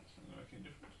that's not going to make any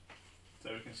difference. So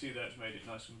we can see that it's made it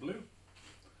nice and blue.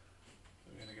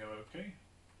 So we're going to go OK.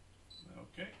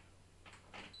 OK.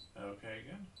 OK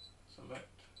again. Select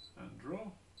and draw.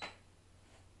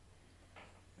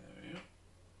 There we go.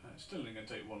 And it's still only going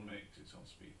to take 1 minute because it's on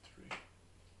speed 3.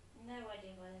 No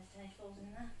idea why there's tennis balls in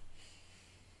there.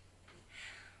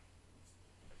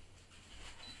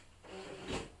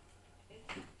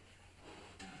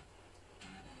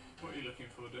 What are you looking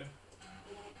for, dear?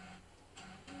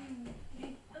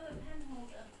 Oh, a pen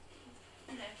holder.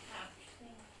 No, pouch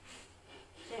thing.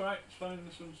 It's alright, it's fine,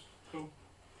 this one's cool.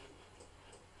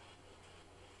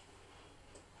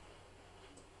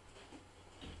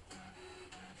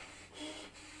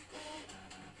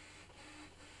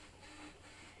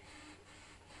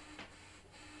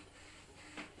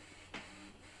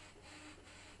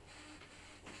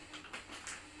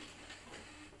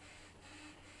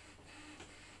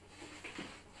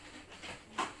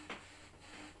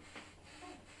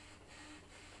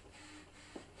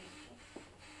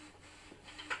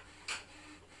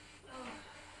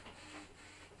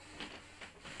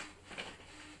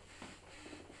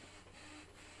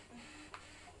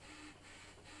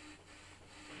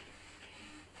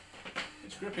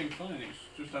 It's gripping fine, it's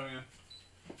just having a...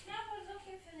 No, I was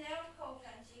looking for the alcohol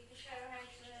pen so you could show how to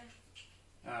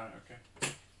Ah, okay.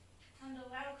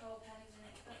 handle alcohol pens in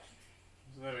it. But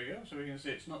So there we go, so we can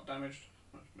see it's not damaged.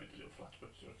 I've made it a little flat, but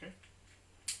it's okay.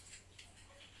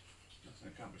 Nothing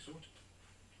that can't be sorted.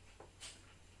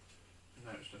 And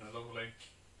now it's done a lovely...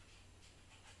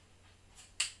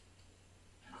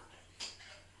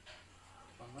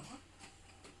 Find that one.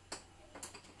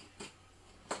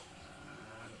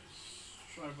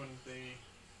 Try one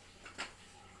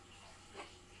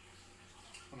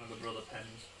of the brother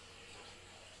pens.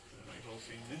 I don't know if you've all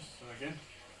seen this. So again,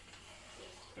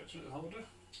 go to the holder,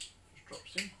 just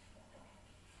drops in.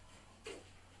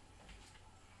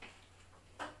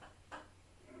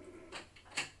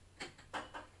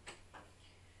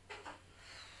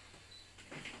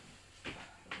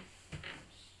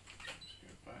 Let's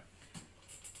go back.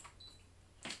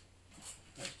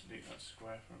 Let's delete that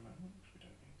square for a moment because we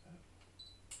don't need that.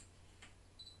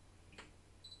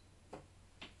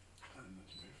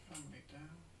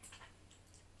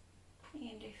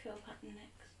 fill pattern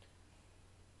next?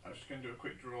 I was just going to do a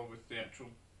quick draw with the actual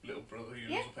little brother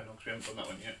universal pen because we haven't done that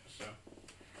one yet. So,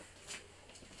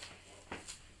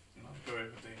 and I'll go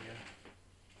over the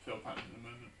fill pattern in a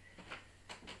moment.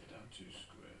 Down 2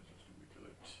 squares. That's going to be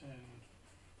below 10.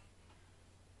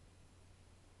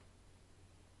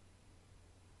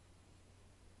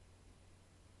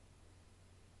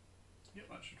 Yep,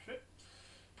 that should fit.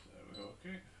 So we go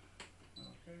okay,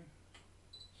 okay,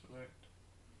 select,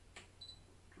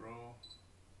 draw,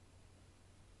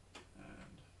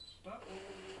 and start.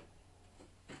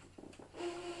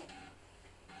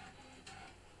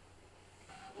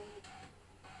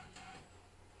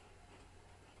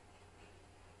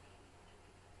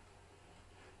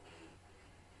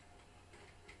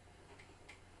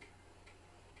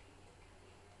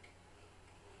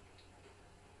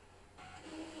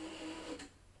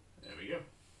 There we go.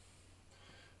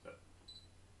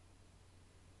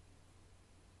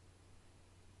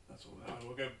 That's all now.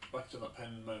 We'll go back to that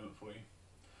pen in a moment for you.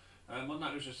 What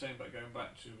Nat was just saying about going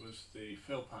back to was the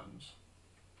fill patterns.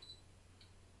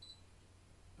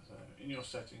 So in your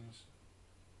settings,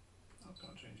 I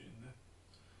can't change it in there.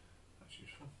 That's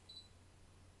useful.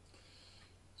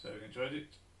 So we're going to edit,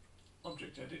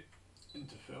 object edit,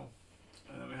 into fill,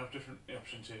 and then we have different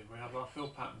options here. We have our fill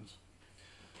patterns.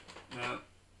 Now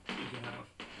you can have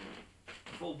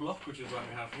a full block, which is like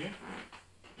we have here.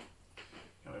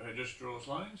 However, it just draws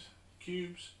lines,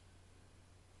 cubes,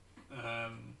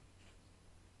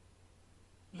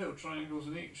 little triangles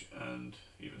in each, and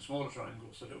even smaller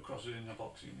triangles, so little crosses in a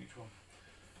box in each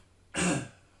one.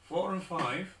 4 and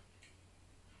 5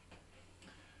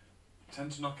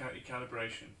 tend to knock out your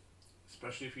calibration,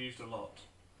 especially if you used a lot.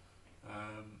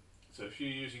 So if you're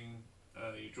using,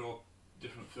 you draw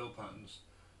different fill patterns,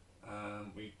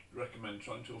 we recommend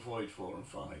trying to avoid 4 and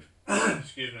 5,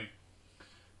 excuse me,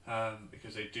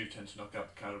 because they do tend to knock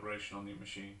out the calibration on your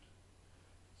machine.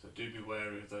 So do be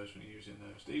wary of those when you're using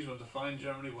those. These ones are fine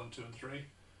generally, 1, 2 and 3,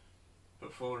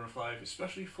 but 4 and 5,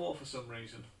 especially 4 for some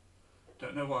reason,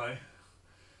 don't know why,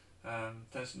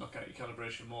 tends to knock out your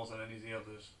calibration more than any of the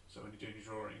others, so when you're doing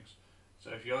your drawings. So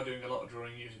if you are doing a lot of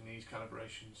drawing using these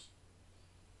calibrations,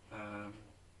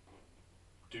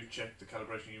 do check the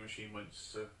calibration of your machine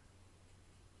once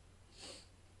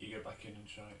you go back in and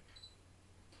try it.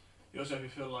 You also have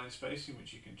your fill line spacing,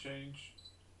 which you can change,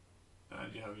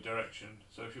 and you have your direction.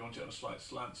 So if you want it on a slight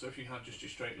slant, so if you had just your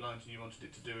straight lines and you wanted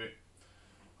it to do it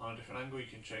on a different angle, you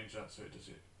can change that so it does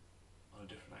it on a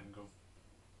different angle.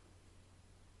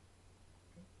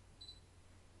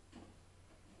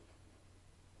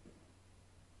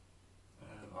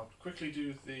 I'll quickly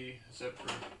do the zebra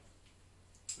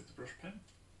with the brush pen.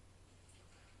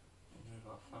 We'll move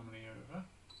our family over.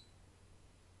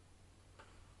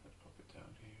 Let's pop it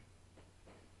down here.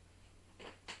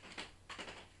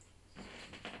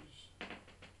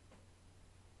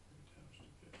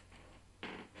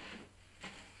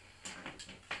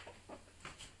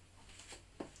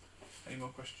 Any more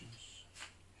questions?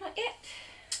 Not yet.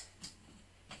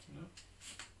 No?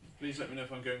 Please let me know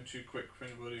if I'm going too quick for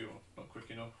anybody or not quick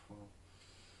enough. Or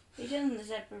You done the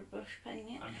zebra brush pen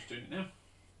yet? I'm just doing it now.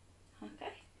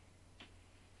 Okay.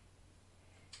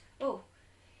 Oh,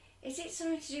 is it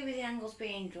something to do with the angles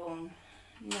being drawn?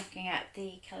 Looking at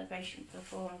the calibration for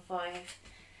 4 and 5.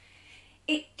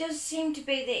 It does seem to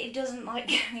be that it doesn't like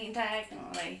going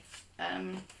diagonally.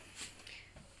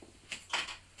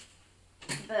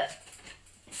 But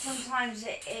sometimes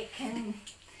it can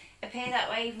appear that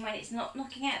way even when it's not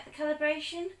knocking out the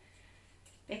calibration.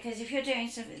 Because if you're doing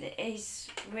something that is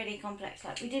really complex,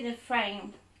 like we did a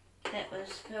frame that was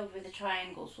filled with the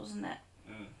triangles, wasn't it?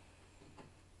 Mm.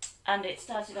 And it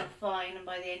started off fine, and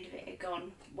by the end of it, it had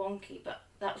gone wonky. But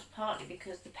that was partly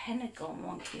because the pen had gone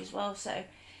wonky as well. So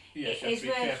Yes, it is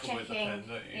worth checking. With the pen,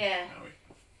 don't you? Yeah.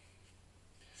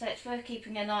 So it's worth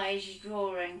keeping an eye as you're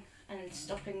drawing and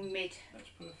stopping mid Let's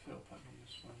put a fill pattern on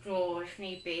this one. draw if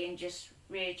need be, and just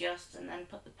readjust and then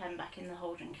put the pen back in the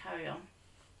holder and carry on.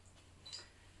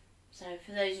 So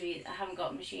for those of you that haven't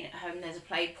got a machine at home, there's a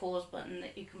play pause button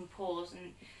that you can pause,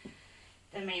 and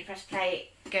then when you press play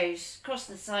it goes across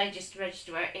the side just to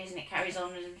register where it is, and it carries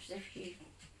on as if you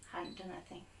hadn't done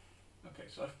anything. Okay,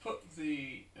 so I've put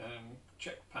the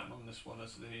check pattern on this one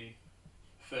as the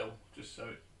fill, just so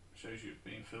it shows you it's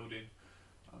being filled in.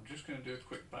 I'm just going to do a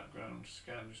quick background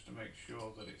scan just to make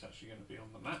sure that it's actually going to be on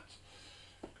the mat,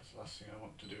 because the last thing I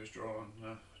want to do is draw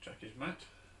on Jackie's mat.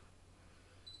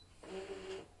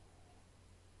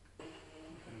 If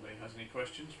anybody has any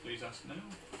questions, please ask now.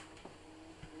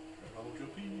 Hold your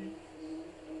pee.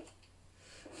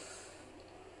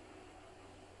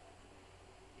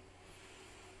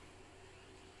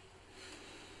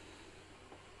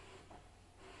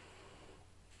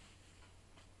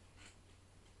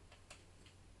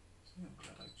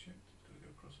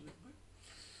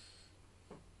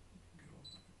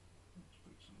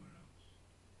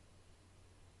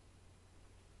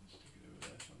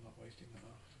 pasting that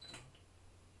off the card.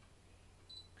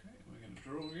 Okay, we're going to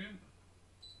draw again.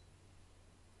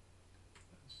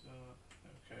 That's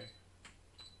okay.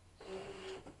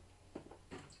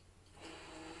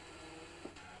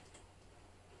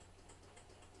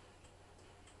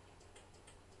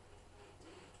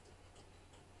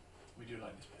 We do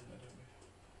like this pen though, don't we?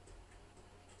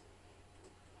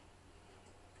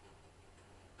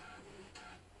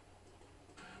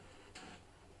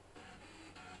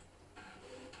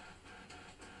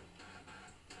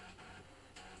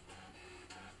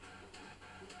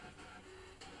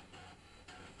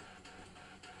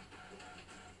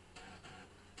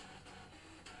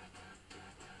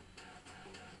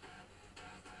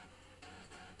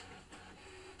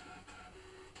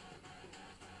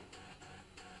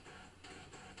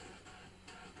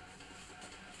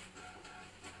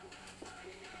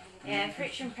 Yeah,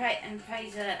 friction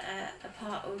plays a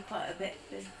part of quite a bit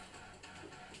with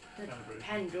the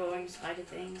pen drawing side of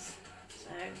things.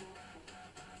 So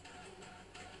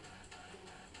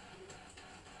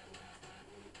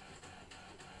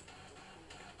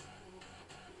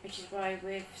which is why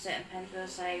with certain pens we'll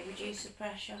say reduce the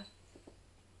pressure.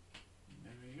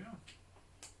 There we go.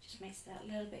 Just makes that a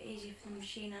little bit easier for the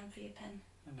machine and for your pen.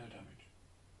 And no damage.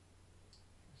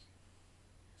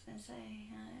 I was going to say,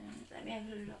 let me have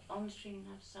a look on the screen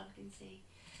now so I can see.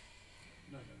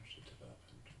 No damage to that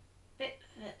pen. Bit,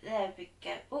 there we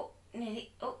go. Oh,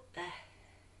 nearly. Oh, there.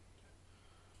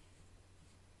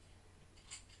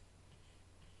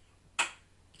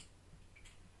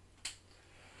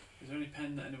 Is there any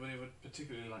pen that anybody would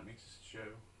particularly like me to show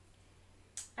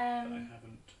that I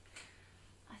haven't?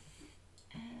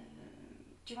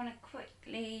 Do you want to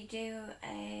quickly do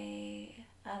a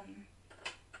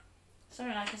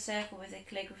something like a circle with a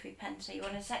calligraphy pen? So you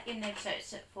want to set your nib so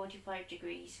it's at 45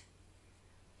 degrees.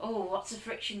 Oh, what's a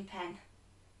friction pen?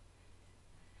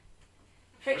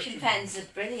 Friction pens are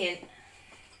brilliant.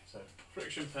 So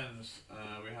friction pens,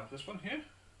 we have this one here,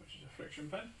 which is a friction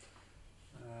pen.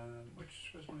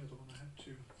 Where's my other one? I had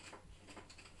two.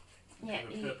 Yeah, I have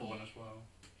a purple one as well.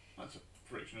 That's a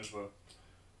friction as well.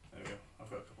 There we go. I've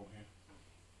got a couple here.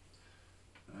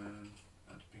 And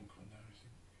a pink one there, I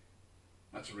think.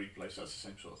 That's a replace. That's the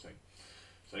same sort of thing.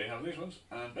 So you have these ones,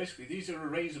 and basically these are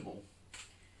erasable.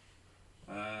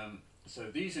 So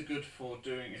these are good for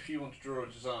doing if you want to draw a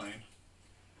design,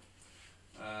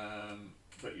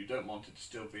 but you don't want it to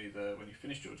still be there when you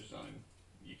finished your design.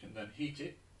 You can then heat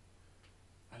it,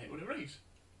 and it will erase.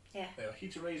 Yeah. They are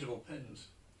heat erasable pens,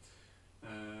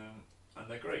 and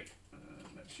they're great.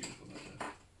 Let's use one of them.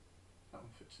 That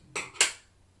one fits in there.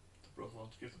 The brother one,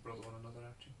 to give the brother one another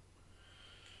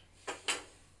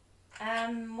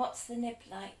outing. What's the nib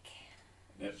like?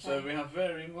 Yep, so we have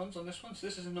varying ones on this one. So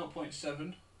this is a 0.7, it's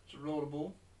a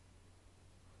rollable.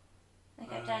 They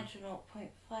go down to 0.5,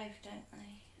 don't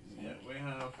they? Yeah, we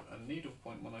have a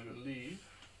needlepoint one, I believe.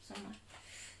 Somewhere.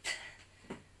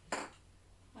 I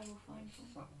will find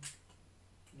What's one. that one?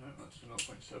 No, that's a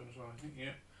 0.7 as well, I think,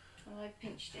 yeah. Oh, I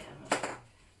pinched it.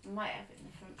 I might have it in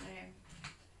the front room.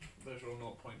 Those are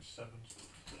all 0.7s.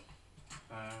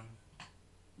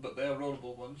 But they are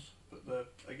rollable ones, but they're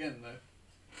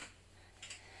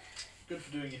good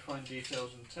for doing your fine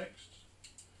details and text.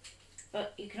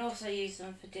 But you can also use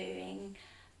them for doing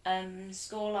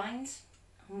score lines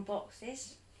on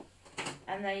boxes,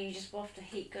 and then you just waft a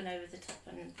heat gun over the top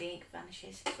and the ink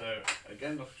vanishes. So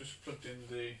again, I've just put it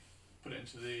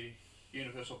into the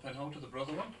universal pen holder, the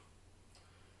brother one,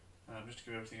 just to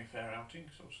give everything a fair outing,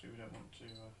 because obviously we don't want to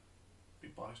be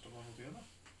biased on one or the other.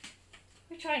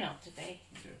 We try not to be.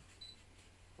 We do.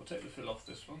 We'll take the fill off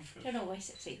this one. Don't always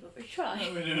succeed, but we try.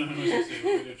 No, we don't always succeed,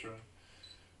 but we do try.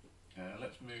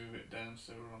 Let's move it down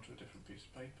so we're onto a different piece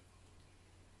of paper.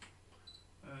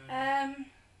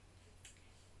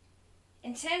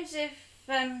 In terms of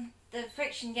the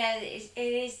friction, yeah, it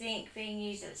is the ink being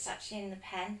used that's actually in the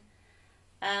pen.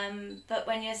 But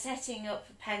when you're setting up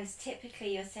for pens,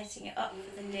 typically you're setting it up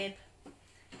for the nib.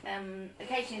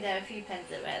 Occasionally there are a few pens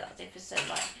that differ, so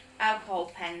like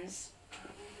alcohol pens,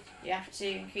 you have to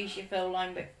increase your fill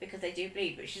line because they do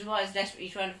bleed, which is why I was desperately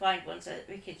trying to find one so that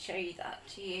we could show you that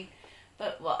to you.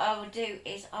 But what I would do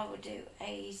is I would do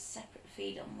a separate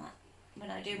feed on that when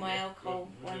I do my alcohol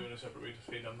we're one. doing a separate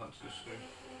feed on that just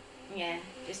to... Yeah,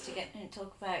 just to get and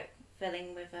talk about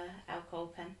filling with a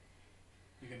alcohol pen.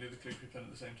 You can do the calligraphy pen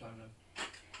at the same time then?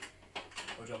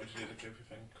 Or do you want me to do the calligraphy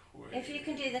pen quick? If you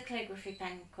can do the calligraphy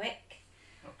pen quick.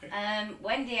 Okay.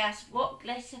 Wendy asked, what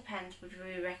glitter pens would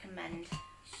we recommend?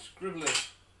 Scribblers.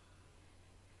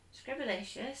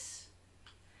 Scribblicious.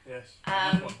 Yes,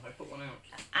 I put one out.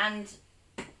 And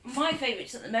my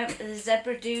favourites at the moment are the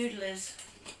Zebra Doodlers.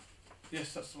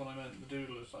 Yes, that's the one I meant, the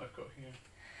doodlers that I've got here.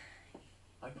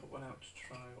 I put one out to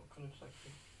try. What colour did I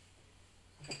pick?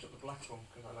 I picked up the black one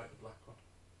because I like the black one.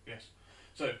 Yes.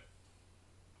 So,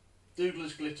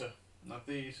 doodlers glitter. Now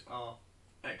these are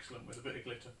excellent with a bit of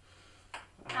glitter.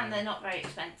 And they're not very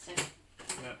expensive.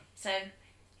 Yeah. So,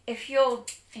 if your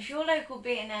local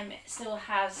B&M still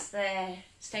has their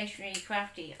stationery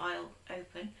crafty aisle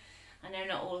open, I know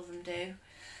not all of them do,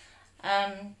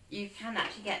 you can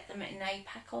actually get them in a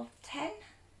pack of 10.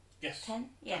 Yes. 10?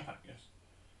 Yeah. Pack, yes.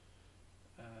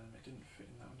 It didn't fit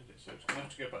in that one, did it? So it's going to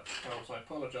have to go back to Coles. I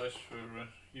apologise for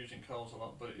using Coles a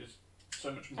lot, but it is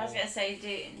so much more I was going to say,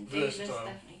 doodlers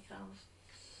definitely Coles.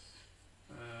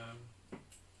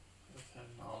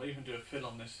 I'll even do a fill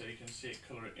on this so you can see it,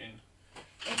 colour it in.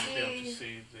 If You'll be able to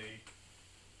see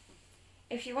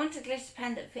the... If you want a glitter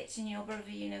pen that fits in your Brother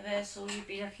Universal, you'd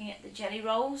be looking at the Jelly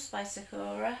Rolls by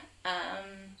Sakura.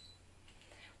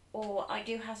 Or I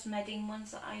do have some Edding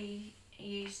ones that I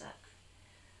use that.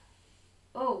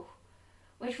 Oh,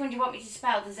 which one do you want me to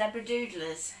spell? The Zebra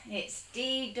Doodlers. It's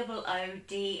DOODLERZ.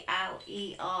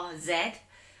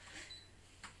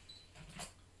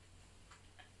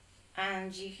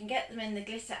 And you can get them in the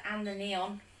glitter and the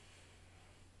neon.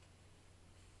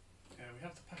 Yeah, we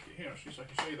have the packet here actually, so I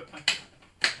can show you the packet.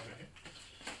 Over here.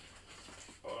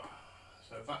 Oh,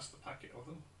 so that's the packet of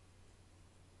them,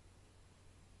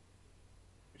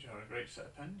 which are a great set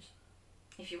of pens.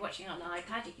 If you're watching on an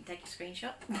iPad, you can take a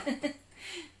screenshot.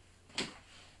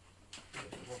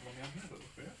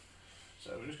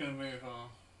 So we're just going to move our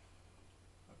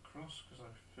across because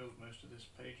I've filled most of this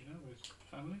page now with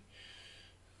family.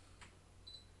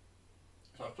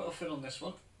 So I've put a fill on this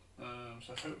one,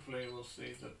 so hopefully we'll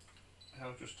see that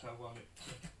how well it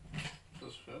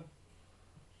does fill.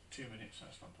 2 minutes,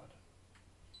 that's not bad.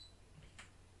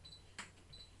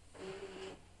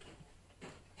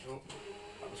 Oh,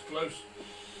 that was close.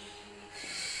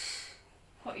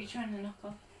 What are you trying to knock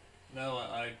off? No,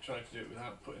 I tried to do it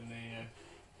without putting the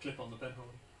clip on the pen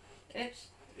holder. Oops.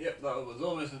 Yep, that was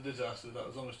almost a disaster. That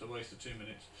was almost a waste of 2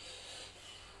 minutes.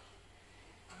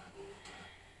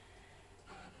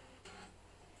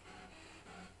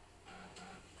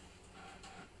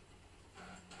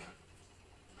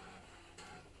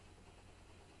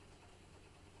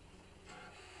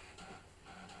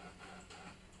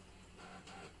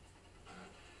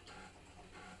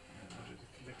 I'll do the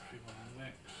calligraphy one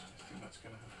next. I think that's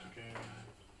going to have to go in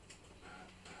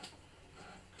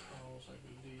Carl's, I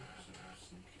believe. So I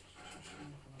think it's too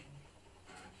small for that one.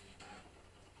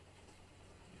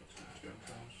 Yeah, it's going to have to go in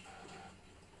Carl's.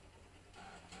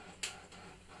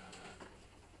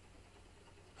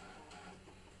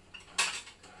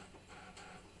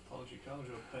 Apology, Carl,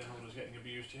 your pen holder's getting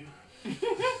abused here.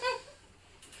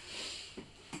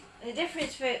 The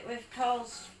difference with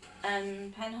Cole's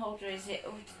pen holder is it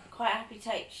will quite happy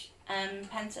take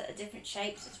pens that are different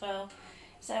shapes as well.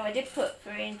 So I did put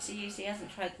for Ian to use, he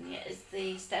hasn't tried them yet, is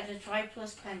the Stedler Tri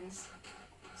Plus pens.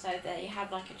 So they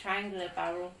have like a triangular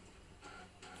barrel,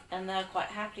 and they'll quite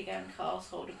happily go in Carl's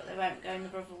holder, but they won't go in the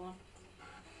Brother one.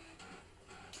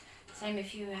 Same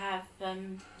if you have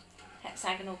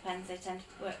hexagonal pens, they tend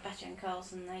to work better in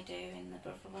Carl's than they do in the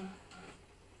Brother one.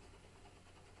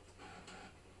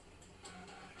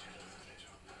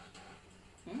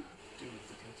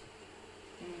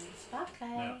 Sparkly.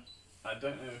 Now, I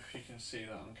don't know if you can see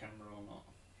that on camera or not.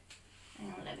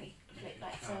 Hang on, let me flip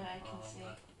back so I can see.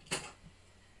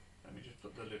 Let me just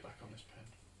put the lid back on this pen.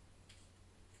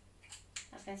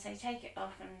 I was going to say take it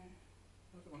off and...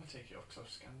 I don't want to take it off because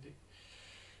I've scanned it.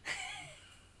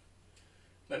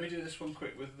 Let me do this one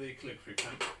quick with the calligraphy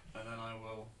pen, and then I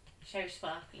will show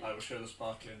sparkly. I will show the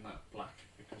sparkly in that black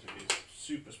because it is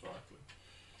super sparkly.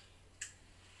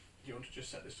 You want to just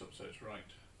set this up so it's right,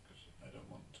 because I don't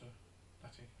want to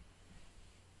natty.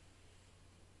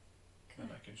 Then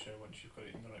I can show once you've got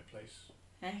it in the right place.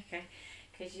 Okay,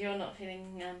 because you're not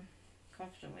feeling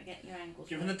confident with getting your angles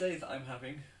Given right. the day that I'm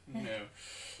having, no.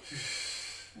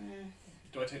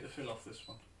 Do I take the fill off this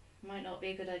one? Might not be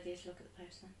a good idea to look at the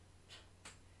post then.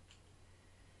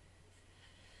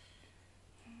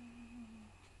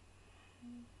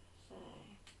 So,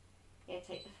 yeah,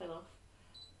 take the fill off.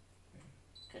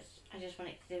 Because I just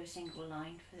want it to do a single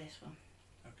line for this one.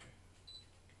 Okay.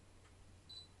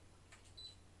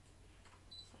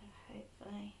 So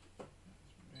hopefully... Let's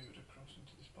move it across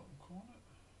into this bottom corner.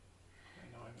 I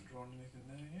know I haven't drawn anything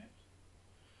there yet.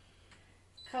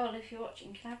 Carl, if you're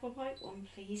watching, can I have a white one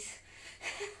please?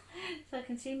 So I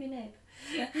can see my nib.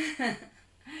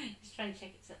 Just trying to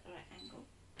check it's at the right angle.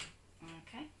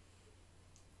 Okay.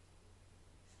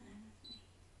 So,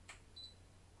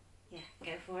 yeah,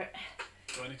 go for it.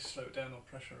 Do I need to slow it down or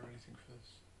pressure or anything for this?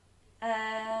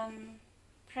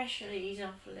 Pressure ease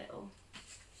off a little.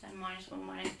 So -1,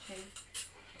 -2.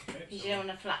 Okay, Because so you don't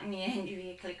want to flatten the end of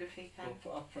your calligraphy pen. we'll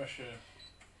put our pressure,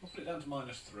 we'll put it down to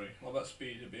 -3. What about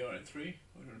speed? It'll be alright at 3,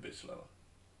 or a bit slower?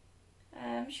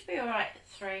 Should be alright at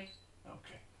 3.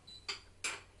 Okay.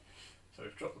 So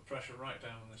we've dropped the pressure right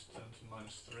down on this down to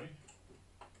 -3.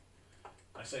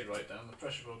 I say right down, the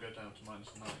pressure will go down to -9,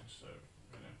 so,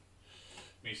 you know,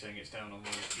 me saying it's down on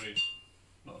 -3 is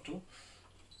not at all.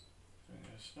 So we're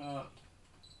going to start.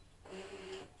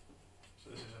 So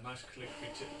this is a nice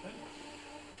calligraphy tip pen.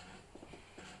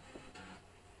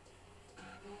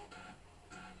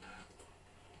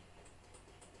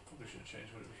 Probably should have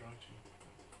changed what it was writing.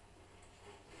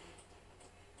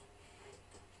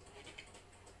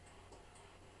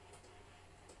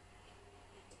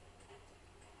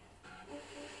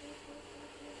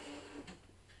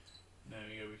 There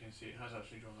we go, we can see it has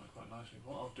actually drawn that quite nicely.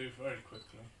 What I'll do very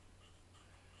quickly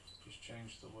is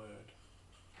change the word,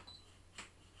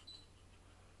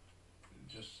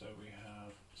 just so we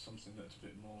have something that's a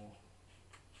bit more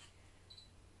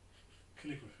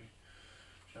calligraphy,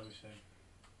 shall we say.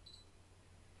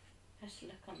 Let's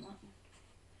look on that one.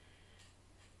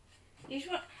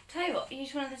 Tell you what,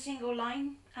 use one of the single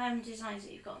line designs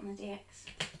that you've got on the DX.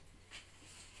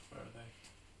 Where are they?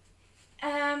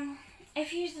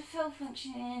 If you use the fill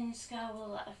function in scale,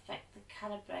 will that affect the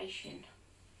calibration?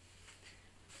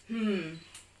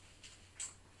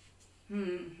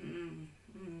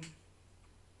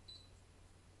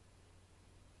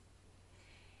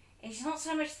 It's not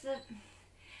so much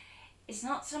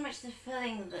the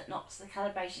filling that knocks the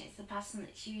calibration, it's the pattern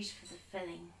that's used for the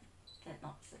filling that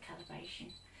knocks the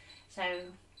calibration.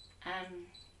 So,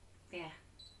 yeah,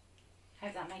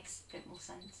 hope that makes a bit more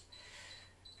sense.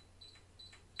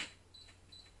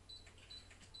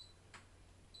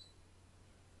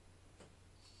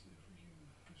 See if we can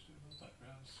just do a little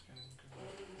background scan, because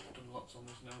I've done lots on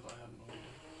this now that I haven't already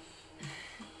done.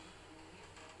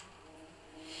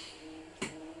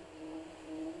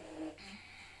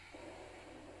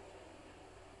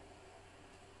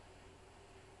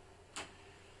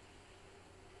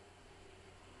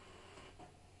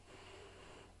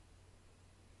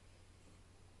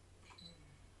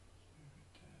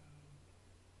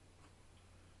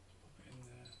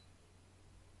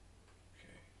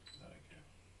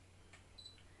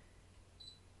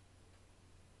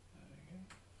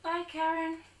 Bye,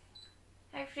 Karen.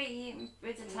 Hopefully,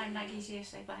 with the time lag, easier to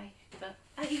say bye. But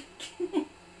bye.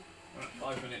 Right,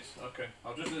 5 minutes. Okay,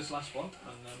 I'll just do this last one,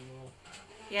 and then we'll.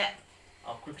 Yeah.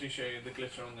 I'll quickly show you the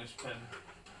glitter on this pen.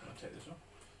 I'll take this off.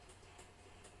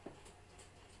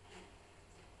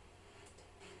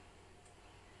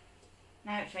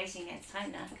 Now it's racing against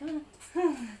time now. Come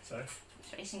on. Sorry.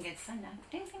 It's racing against time now.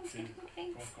 Ding, ding, ding, ding,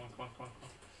 ding. Come on.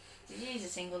 Did you use a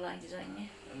single line design, yeah?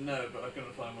 No, but I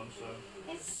couldn't find one, so.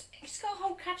 It's got a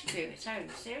whole category of its own.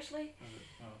 Seriously? Is it?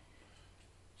 Oh.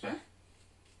 So, Huh?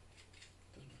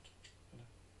 Doesn't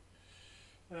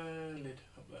matter. Lid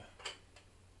up there.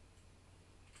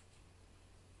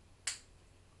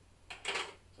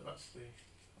 So that's the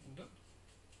one done.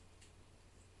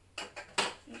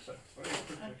 So very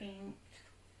quickly.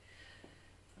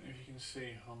 And if you can see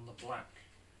on the black,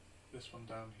 this one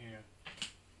down here,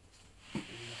 you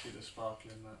can see the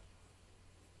sparkle in that.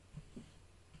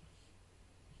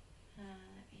 Let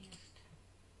me just.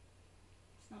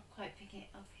 It's not quite picking it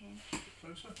up here.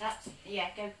 Closer? That's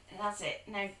go. That's it.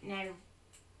 No,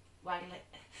 waggle it.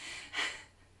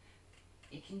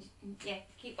 You can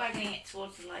keep waggling it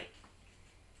towards the light.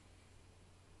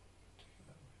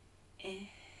 And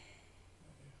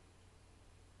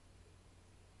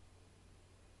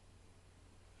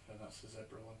that's the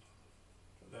zebra one.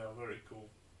 But they are very cool.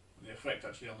 And the effect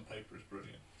actually on the paper is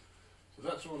brilliant. So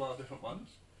that's all our different ones.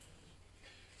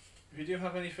 If you do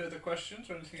have any further questions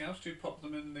or anything else, do pop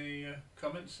them in the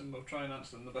comments and we'll try and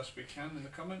answer them the best we can in the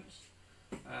comments.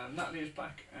 Natalie is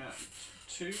back at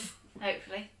 2.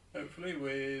 Hopefully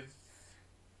with...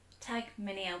 Tag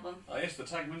mini album. Oh yes, the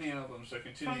Tag mini album, so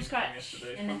continuing From scratch, from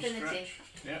yesterday. in Affinity.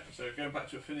 Scratch. Yeah, so going back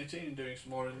to Affinity and doing some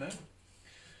more in there.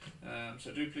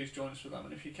 So do please join us for that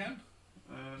one if you can.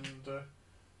 And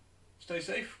stay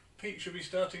safe. Pete should be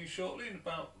starting shortly in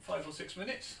about 5 or 6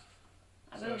 minutes.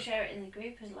 I will share it in the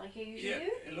group as like I usually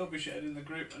do. It'll all be shared in the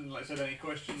group, and like I said, any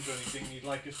questions or anything you'd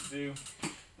like us to do,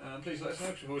 please let us know,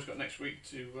 because we've always got next week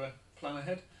to plan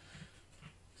ahead.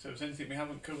 So if there's anything we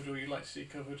haven't covered or you'd like to see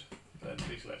covered, then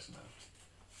please let us know.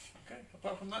 Okay,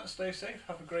 apart from that, stay safe,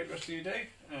 have a great rest of your day,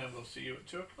 and we'll see you at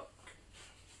 2 o'clock.